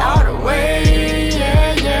take it all the way?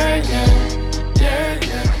 Yeah.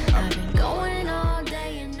 I've been going all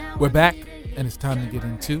day and now We're back, and it's time to get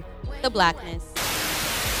into the blackness.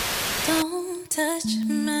 Don't touch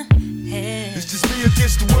my head. It's just me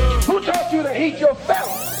against the world. Who taught you to heat your belt?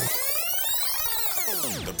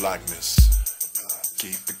 The blackness.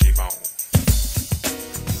 Keep on.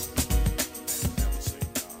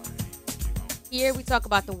 Here we talk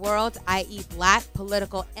about the world, i.e. black,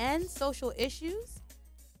 political, and social issues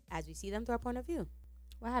as we see them through our point of view.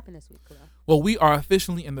 What happened this week, Khalil? Well, we are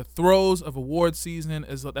officially in the throes of award season.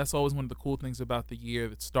 That's always one of the cool things about the year.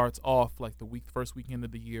 It starts off like first weekend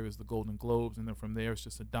of the year is the Golden Globes, and then from there it's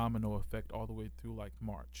just a domino effect all the way through like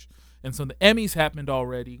March. And so the Emmys happened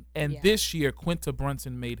already, and this year Quinta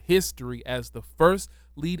Brunson made history as the first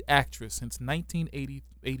lead actress since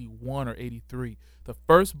 1981 or 83, the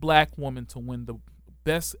first black woman to win the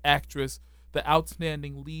Best Actress, the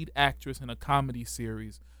Outstanding Lead Actress in a Comedy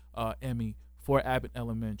Series Emmy for Abbott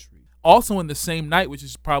Elementary. Also in the same night, which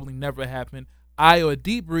has probably never happened, Ayo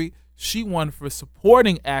Edebiri, she won for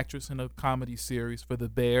Supporting Actress in a Comedy Series for The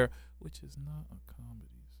Bear, which is not a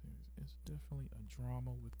comedy series. It's definitely a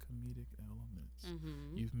drama with comedic elements.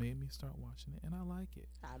 Mm-hmm. You've made me start watching it, and I like it.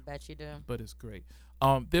 I bet you do. But it's great.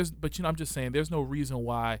 I'm just saying, there's no reason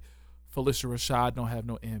why Phylicia Rashad don't have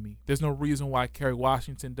no Emmy. There's no reason why Kerry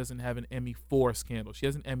Washington doesn't have an Emmy for Scandal. She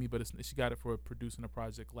has an Emmy, but she got it for producing a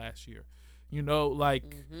project last year.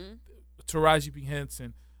 Taraji P.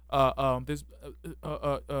 Henson. There's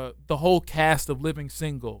the whole cast of Living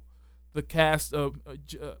Single, the cast of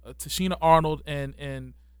Tashina Arnold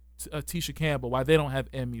and Tisha Campbell. Why they don't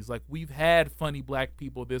have Emmys? Like, we've had funny black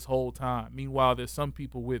people this whole time. Meanwhile, there's some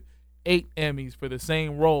people with 8 Emmys for the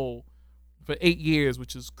same role for 8 years,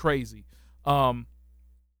 which is crazy.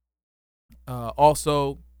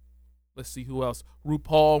 Also, let's see who else.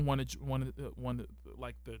 RuPaul won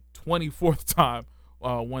like the 24th time.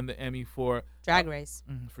 Won the Emmy for Drag Race.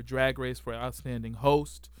 For Drag Race for Outstanding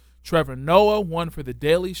Host. Trevor Noah won for The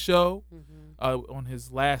Daily Show on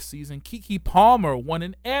his last season. Keke Palmer won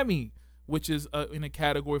an Emmy which is in a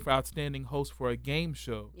category for outstanding host for a game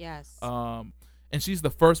show. Yes. And she's the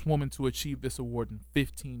first woman to achieve this award in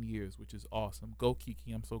 15 years, which is awesome. Go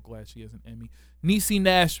Kiki. I'm so glad she has an Emmy. Niecy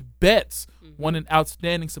Nash Betts won an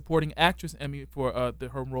Outstanding Supporting Actress Emmy for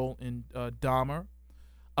her role in Dahmer.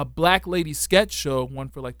 A Black Lady Sketch Show won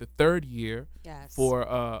for like the third year for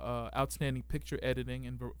Outstanding Picture Editing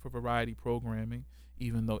and for Variety Programming,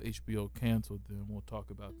 even though HBO canceled them. We'll talk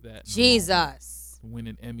about that. Jesus.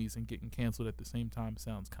 Winning Emmys and getting canceled at the same time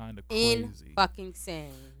sounds kind of crazy. Fucking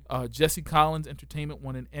sane. Jesse Collins Entertainment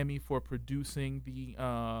won an Emmy for producing the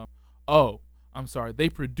they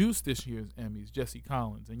produced this year's Emmys, Jesse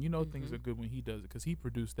Collins. And you know things are good when he does it because he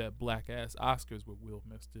produced that black ass Oscars where Will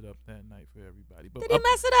messed it up that night for everybody. But did he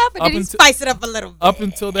mess it up or did he spice it up a little bit? Up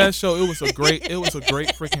until that show, it was a great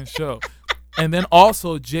freaking show. And then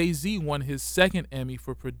also Jay-Z won his second Emmy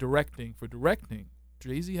for directing.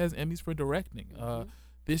 Jay-Z has Emmys for directing.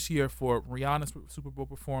 This year for Rihanna's Super Bowl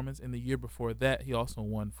performance, and the year before that, he also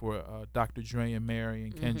won for Dr. Dre and Mary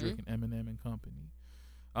and Kendrick and Eminem and company.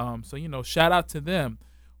 So, shout out to them.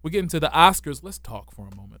 We're getting to the Oscars. Let's talk for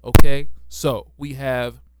a moment, okay? So we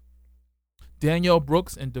have Danielle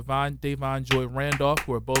Brooks and Da'Vine Joy Randolph,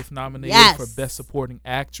 who are both nominated for Best Supporting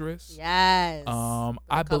Actress. Yes. Color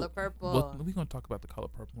Purple. We're going to talk about The Color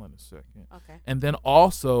Purple in a second. Okay. And then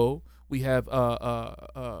also we have what's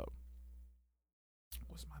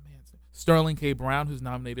my man's name? Sterling K. Brown, who's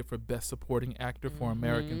nominated for Best Supporting Actor for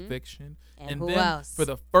American Fiction. And who then else? For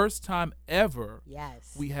the first time ever,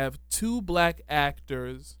 we have two black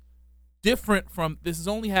actors different from, this has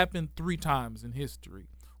only happened 3 times in history.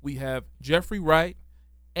 We have Jeffrey Wright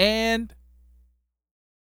and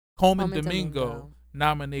Coleman Domingo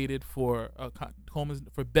nominated for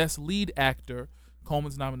Best Lead Actor.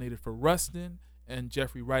 Coleman's nominated for Rustin, and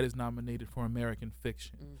Jeffrey Wright is nominated for American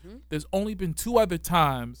Fiction. There's only been 2 other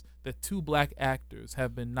times that 2 black actors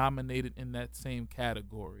have been nominated in that same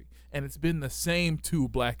category, and it's been the same 2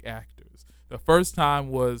 black actors. The first time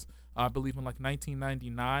was, I believe, in like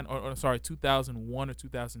 1999, or 2001 or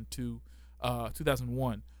 2002,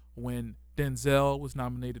 2001, when Denzel was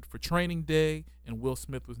nominated for Training Day and Will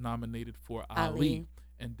Smith was nominated for Ali,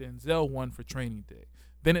 and Denzel won for Training Day.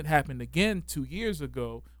 Then it happened again 2 years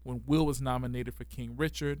ago when Will was nominated for King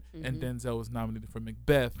Richard and Denzel was nominated for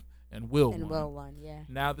Macbeth, and Will won.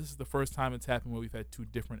 Now this is the first time it's happened where we've had 2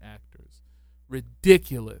 different actors.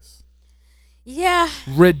 Ridiculous. Yeah.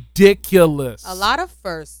 Ridiculous. A lot of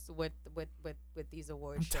firsts with these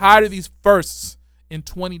awards. I'm tired of these firsts in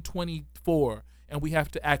 2024, and we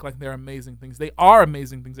have to act like they're amazing things. They are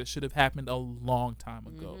amazing things that should have happened a long time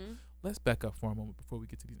ago. Let's back up for a moment before we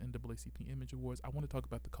get to these NAACP Image Awards. I want to talk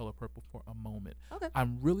about The Color Purple for a moment. Okay.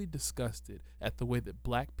 I'm really disgusted at the way that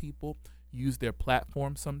black people use their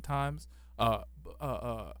platform sometimes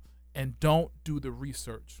and don't do the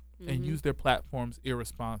research and use their platforms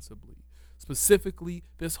irresponsibly. Specifically,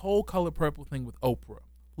 this whole Color Purple thing with Oprah.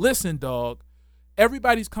 Listen, dog,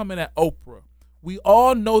 everybody's coming at Oprah. We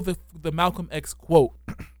all know the Malcolm X quote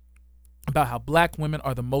about how black women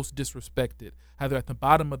are the most disrespected, how they're at the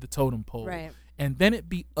bottom of the totem pole. Right. And then it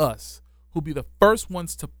be us who be the first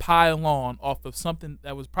ones to pile on off of something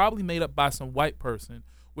that was probably made up by some white person.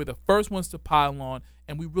 We're the first ones to pile on,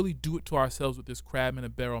 and we really do it to ourselves with this crab in a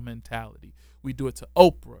barrel mentality. We do it to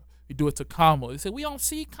Oprah. We do it to Kamala. They say, we don't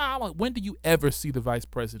see Kamala. When do you ever see the vice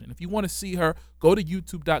president? If you want to see her, go to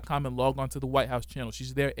youtube.com and log on to the White House channel.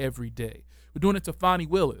 She's there every day. We're doing it to Fonnie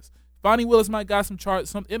Willis. Fonnie Willis might got some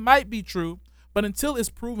charts. It might be true, but until it's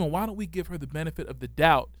proven, why don't we give her the benefit of the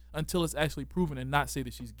doubt until it's actually proven and not say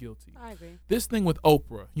that she's guilty? I agree. This thing with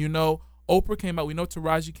Oprah, Oprah came out. We know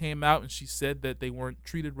Taraji came out and she said that they weren't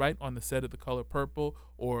treated right on the set of The Color Purple,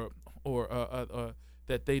 or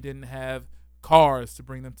that they didn't have cars to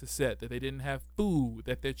bring them to set, that they didn't have food,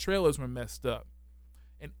 that their trailers were messed up.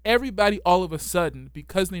 And everybody all of a sudden,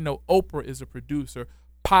 because they know Oprah is a producer,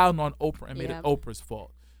 piled on Oprah and made it Oprah's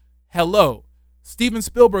fault. Hello. Steven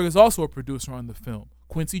Spielberg is also a producer on the film.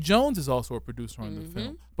 Quincy Jones is also a producer on the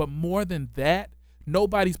film. But more than that,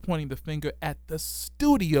 nobody's pointing the finger at the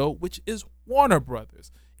studio, which is Warner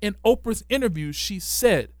Brothers. In Oprah's interview, she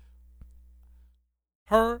said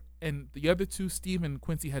her and the other 2, Steve and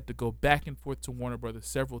Quincy, had to go back and forth to Warner Brothers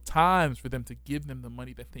several times for them to give them the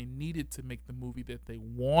money that they needed to make the movie that they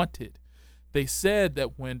wanted. They said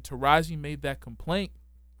that when Taraji made that complaint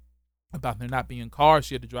about there not being cars,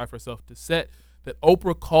 she had to drive herself to set, that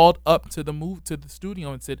Oprah called up to the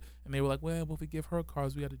studio and said, and they were like, well, if we give her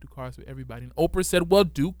cars, we got to do cars for everybody. And Oprah said, well,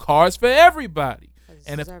 do cars for everybody.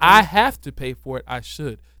 And if I have to pay for it, I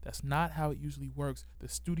should. That's not how it usually works. The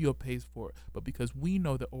studio pays for it. But because we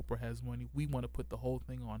know that Oprah has money, we want to put the whole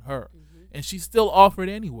thing on her. Mm-hmm. And she still offered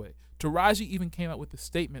anyway. Taraji even came out with a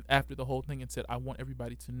statement after the whole thing and said, I want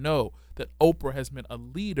everybody to know that Oprah has been a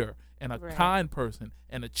leader and a kind person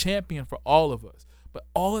and a champion for all of us. But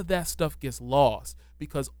all of that stuff gets lost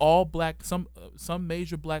because some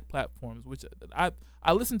major black platforms, which I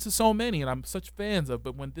listen to so many and I'm such fans of,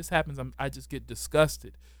 but when this happens, I just get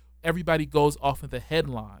disgusted. Everybody goes off of the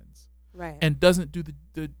headlines, and doesn't do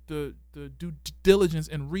the due diligence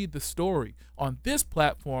and read the story. On this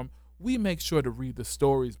platform, we make sure to read the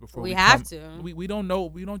stories before we have to. We don't know.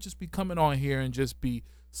 We don't just be coming on here and just be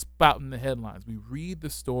spouting the headlines. We read the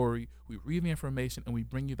story, we read the information, and we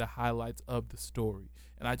bring you the highlights of the story.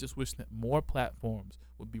 And I just wish that more platforms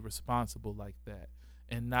would be responsible like that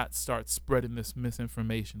and not start spreading this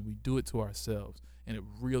misinformation. We do it to ourselves, and it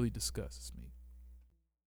really disgusts me.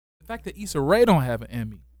 The fact that Issa Rae don't have an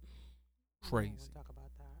Emmy, crazy. We'll talk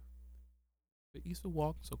about that. But Issa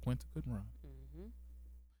walked, so Quinta could run. Mm-hmm.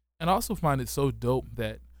 And I also find it so dope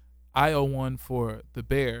that Io won for The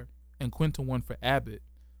Bear and Quinta won for Abbott.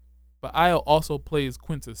 But Io also plays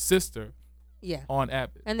Quinta's sister on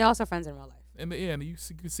Abbott. And they're also friends in real life. And you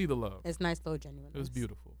can see the love. It's nice, though, genuine. It was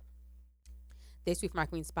beautiful. This week, my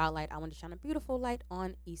Queen Spotlight, I want to shine a beautiful light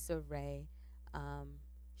on Issa Rae.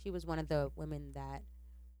 She was one of the women that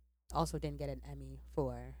also didn't get an Emmy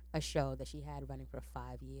for a show that she had running for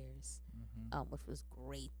 5 years, which was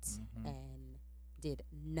great and did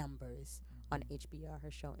numbers on HBO, her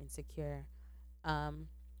show Insecure.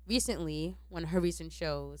 Recently, one of her recent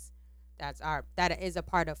shows that is a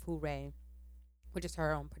part of Hooray, which is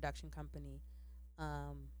her own production company,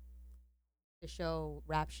 the show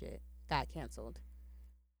Rap Shit got canceled.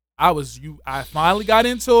 I finally got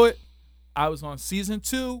into it. I was on season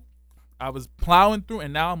 2. I was plowing through,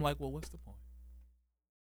 and now I'm like, well, what's the point?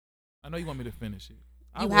 I know you want me to finish it.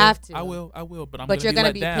 You have to. I will, but you're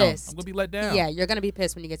gonna be pissed. I'm gonna be let down. Yeah, you're gonna be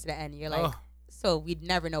pissed when you get to the end. You're like, so we'd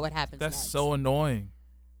never know what happens. That's next. So annoying.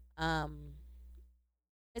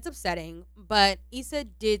 It's upsetting, but Issa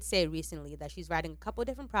did say recently that she's writing a couple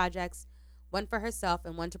different projects, one for herself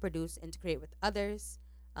and one to produce and to create with others.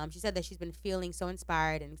 She said that she's been feeling so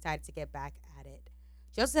inspired and excited to get back at it.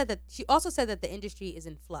 She also said that the industry is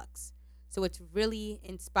in flux, so it's really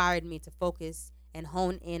inspired me to focus and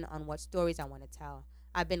hone in on what stories I want to tell.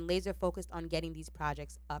 I've been laser focused on getting these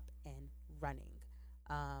projects up and running.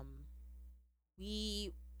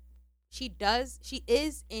 She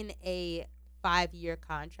is in a 5-year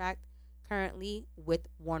contract currently with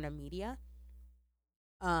Warner Media.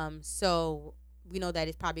 So we know that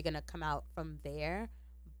it's probably going to come out from there.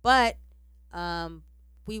 But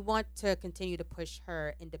we want to continue to push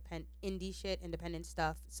her independent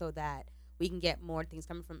stuff so that we can get more things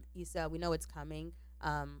coming from Issa. We know it's coming.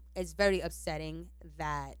 It's very upsetting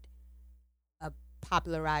that a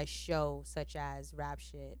popularized show such as Rap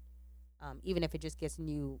Shit, even if it just gets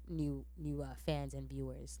new fans and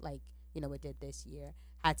viewers, like it did this year,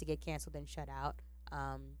 had to get canceled and shut out.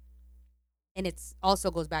 And it's also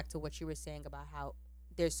goes back to what you were saying about how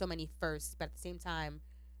there's so many firsts, but at the same time,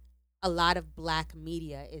 a lot of black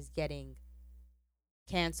media is getting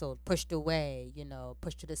canceled, pushed away,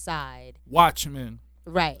 pushed to the side. Watchmen.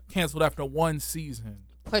 Right. Canceled after 1 season.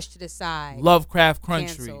 Pushed to the side. Lovecraft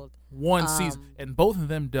Country. Canceled. 1 season. And both of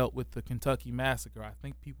them dealt with the Kentucky Massacre. I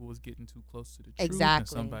think people was getting too close to the truth. Exactly. And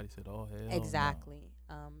somebody said, oh, hell exactly.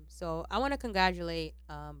 No. So I want to congratulate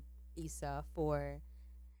Issa for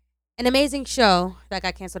an amazing show that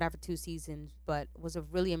got canceled after 2 seasons, but was a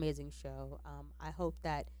really amazing show. I hope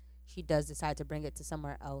that she does decide to bring it to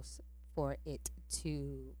somewhere else for it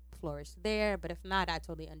to flourish there. But if not, I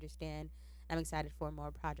totally understand. I'm excited for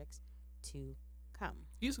more projects to come.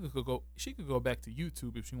 She could go back to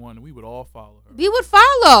YouTube if she wanted. We would all follow her. We would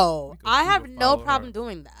follow. I have no problem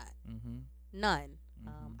doing that. Mm-hmm. None.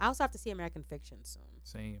 Mm-hmm. I also have to see American Fiction soon.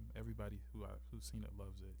 Same. Everybody who's seen it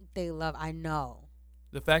loves it. I know.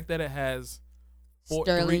 The fact that it has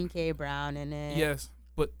Sterling K. Brown in it. Yes,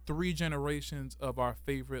 but 3 generations of our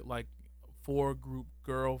favorite 4-group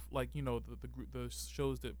girl, the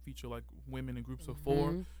shows that feature women in groups of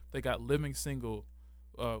 4. They got Living Single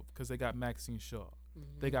because they got Maxine Shaw.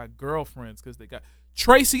 Mm-hmm. They got Girlfriends because they got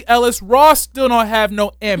Tracy Ellis Ross. Still don't have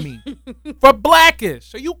no Emmy for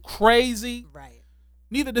Blackish. Are you crazy? Right.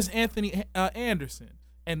 Neither does Anthony Anderson.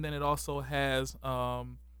 And then it also has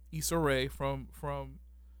Issa Rae from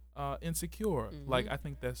Insecure. Mm-hmm. I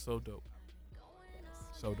think that's so dope.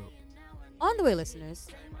 So dope. On the way, listeners,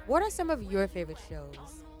 what are some of your favorite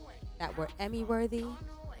shows that were Emmy worthy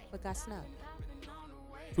but got snubbed?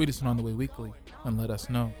 Tweet us on On The Way Weekly and let us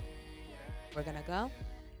know. We're gonna go,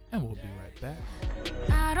 and we'll be right back.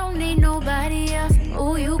 I don't need nobody else.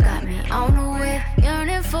 Ooh, you got me on the way.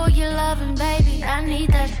 Yearning for your loving, baby. I need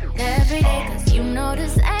that every day. Cause you know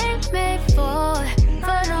this ain't made for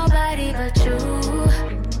nobody but you.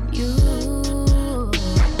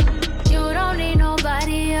 You don't need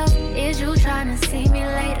nobody else. Is you trying to see me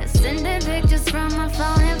later? Sending pictures from my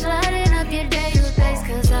phone and flooding up your database.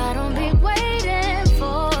 Cause I don't be waiting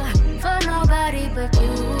for nobody but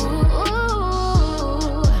you.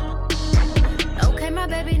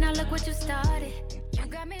 Baby, now look what you started. You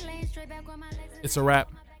got me laying straight back on my legs. It's a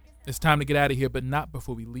wrap. It's time to get out of here, but not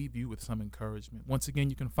before we leave you with some encouragement. Once again,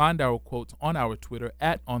 you can find our quotes on our Twitter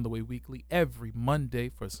at On The Way Weekly every Monday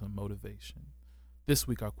for some motivation. This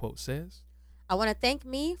week, our quote says, I want to thank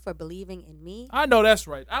me for believing in me. I know that's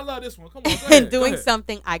right. I love this one. Come on, go and ahead, doing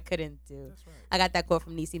something I couldn't do. That's right. I got that quote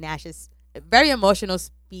from Niecy Nash's very emotional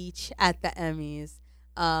speech at the Emmys.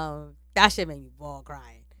 That shit made me bawl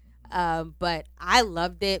crying. But I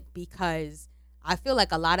loved it because I feel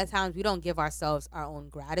like a lot of times we don't give ourselves our own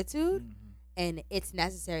gratitude, and it's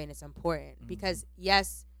necessary and it's important because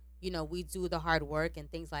yes, you know, we do the hard work and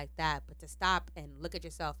things like that, but to stop and look at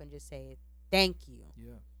yourself and just say, thank you.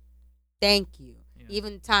 Yeah. Thank you. Yeah.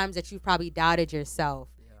 Even times that you probably doubted yourself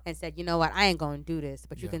and said, you know what, I ain't going to do this,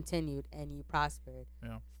 but you Yeah. continued and you prospered.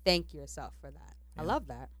 Yeah. Thank yourself for that. I love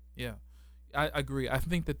that. Yeah. I agree. I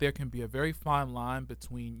think that there can be a very fine line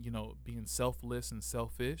between, you know, being selfless and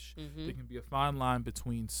selfish. There can be a fine line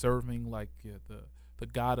between serving like the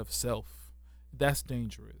God of self. That's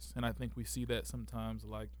dangerous. And I think we see that sometimes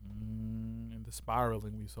like in the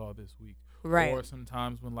spiraling we saw this week. Right. Or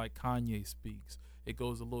sometimes when like Kanye speaks, it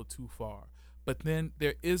goes a little too far. But then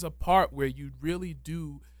there is a part where you really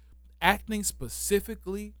do acting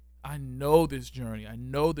specifically. I know this journey. I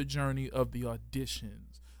know the journey of the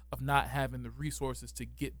auditions, of not having the resources to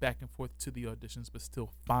get back and forth to the auditions, but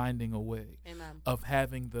still finding a way. Amen. Of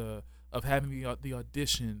having the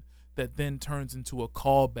audition that then turns into a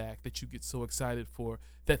callback that you get so excited for,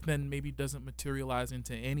 that then maybe doesn't materialize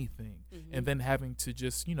into anything, and then having to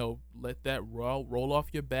just, you know, let that roll off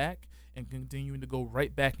your back and continuing to go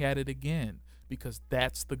right back at it again, because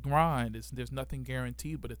that's the grind. There's nothing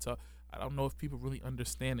guaranteed, but I don't know if people really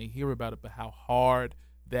understand and hear about it, but how hard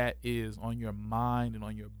that is on your mind and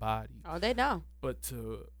on your body. Oh, they know. But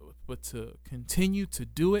to continue to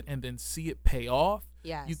do it and then see it pay off,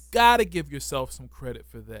 yes, you gotta give yourself some credit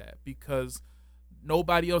for that, because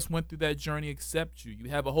nobody else went through that journey except you. You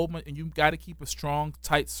have a whole bunch, and you gotta keep a strong,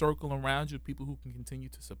 tight circle around you, people who can continue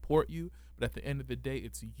to support you. But at the end of the day,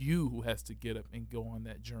 it's you who has to get up and go on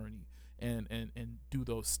that journey and do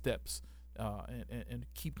those steps, and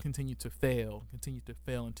continue to fail until you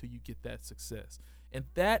get that success. And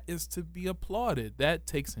that is to be applauded. That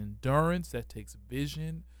takes endurance. That takes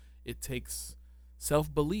vision. It takes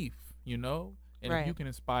self-belief, you know? And right. if you can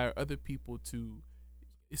inspire other people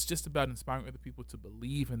it's just about inspiring other people to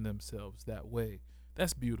believe in themselves that way.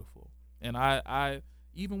 That's beautiful. And I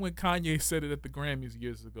even when Kanye said it at the Grammys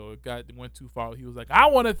years ago, it went too far. He was like, I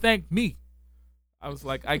want to thank me. I was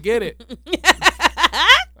like, I get it.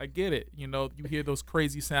 I get it. You know, you hear those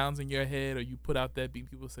crazy sounds in your head, or you put out that beat,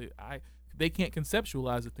 people say, they can't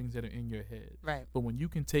conceptualize the things that are in your head. Right. But when you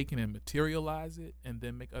can take it and materialize it and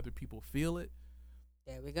then make other people feel it,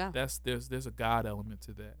 there we go. There's a God element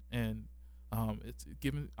to that. And it's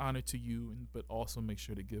giving honor to you, but also make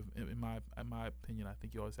sure to give, in my opinion, I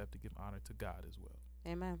think you always have to give honor to God as well.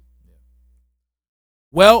 Amen.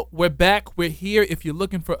 Well, we're back. We're here. If you're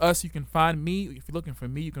looking for us, you can find me. If you're looking for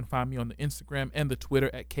me, you can find me on the Instagram and the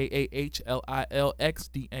Twitter at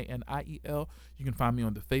KAHLILXDANIEL. You can find me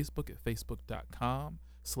on the Facebook at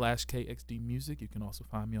facebook.com/KXDmusic. You can also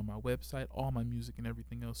find me on my website, all my music and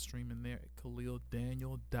everything else streaming there at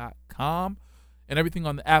KhalilDaniel.com. And everything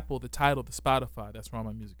on the Apple, the Tidal, the Spotify, that's where all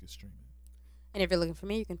my music is streaming. And if you're looking for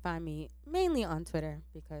me, you can find me mainly on Twitter,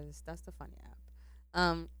 because that's the funny app.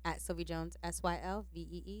 At Sylvie Jones,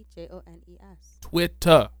 SYLVEEJONES.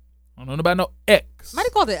 Twitter. I don't know about no X. Might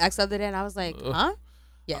have called it X the other day, and I was like, huh?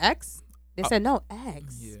 Yeah, X? They said, no,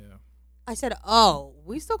 X. Yeah. I said, oh,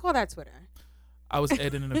 we still call that Twitter. I was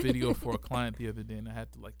editing a video for a client the other day, and I had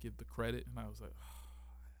to like give the credit, and I was like,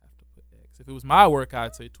 I have to put X. If it was my work,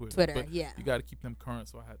 I'd say Twitter. But yeah. You got to keep them current,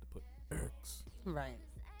 so I had to put X. Right.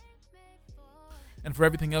 And for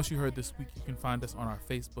everything else you heard this week, you can find us on our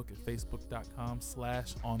Facebook at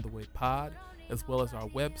facebook.com/onthewaypod, as well as our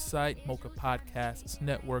website,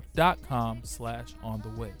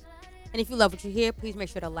 mochapodcastsnetwork.com/ontheway. And if you love what you hear, please make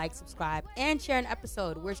sure to like, subscribe, and share an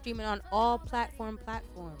episode. We're streaming on all platforms.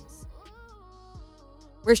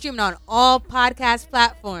 We're streaming on all podcast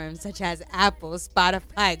platforms such as Apple,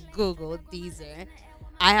 Spotify, Google, Deezer,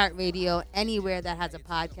 iHeartRadio. Anywhere that has a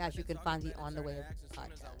podcast, you can find the On the Way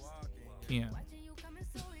podcast. Yeah.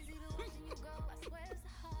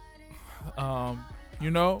 You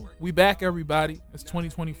know, we back, everybody. It's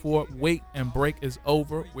 2024. Wait and break is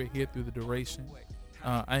over. We're here through the duration.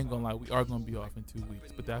 I ain't gonna lie, we are gonna be off in 2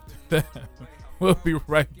 weeks, but after that, we'll be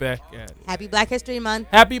right back at it. Happy Black History Month.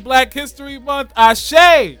 Happy Black History Month. Ashe.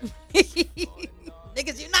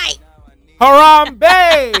 Niggas unite.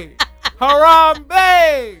 Harambe.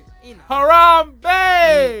 Harambe.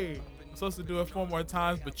 Harambe. I'm supposed to do it 4 more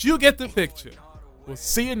times, but you get the picture. We'll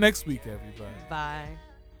see you next week, everybody. Bye.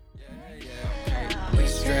 We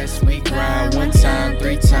stress, we grind 1 time,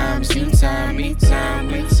 3 times, you time, me time,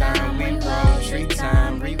 we time, we roll, tree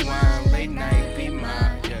time, rewind, late night, be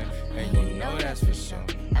mine, yeah, and you know that's for sure.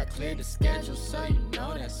 I cleared the schedule, so you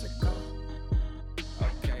know that's a go.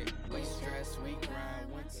 Okay, we stress, we grind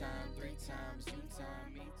 1 time, 3 times, you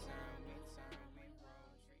time, me time.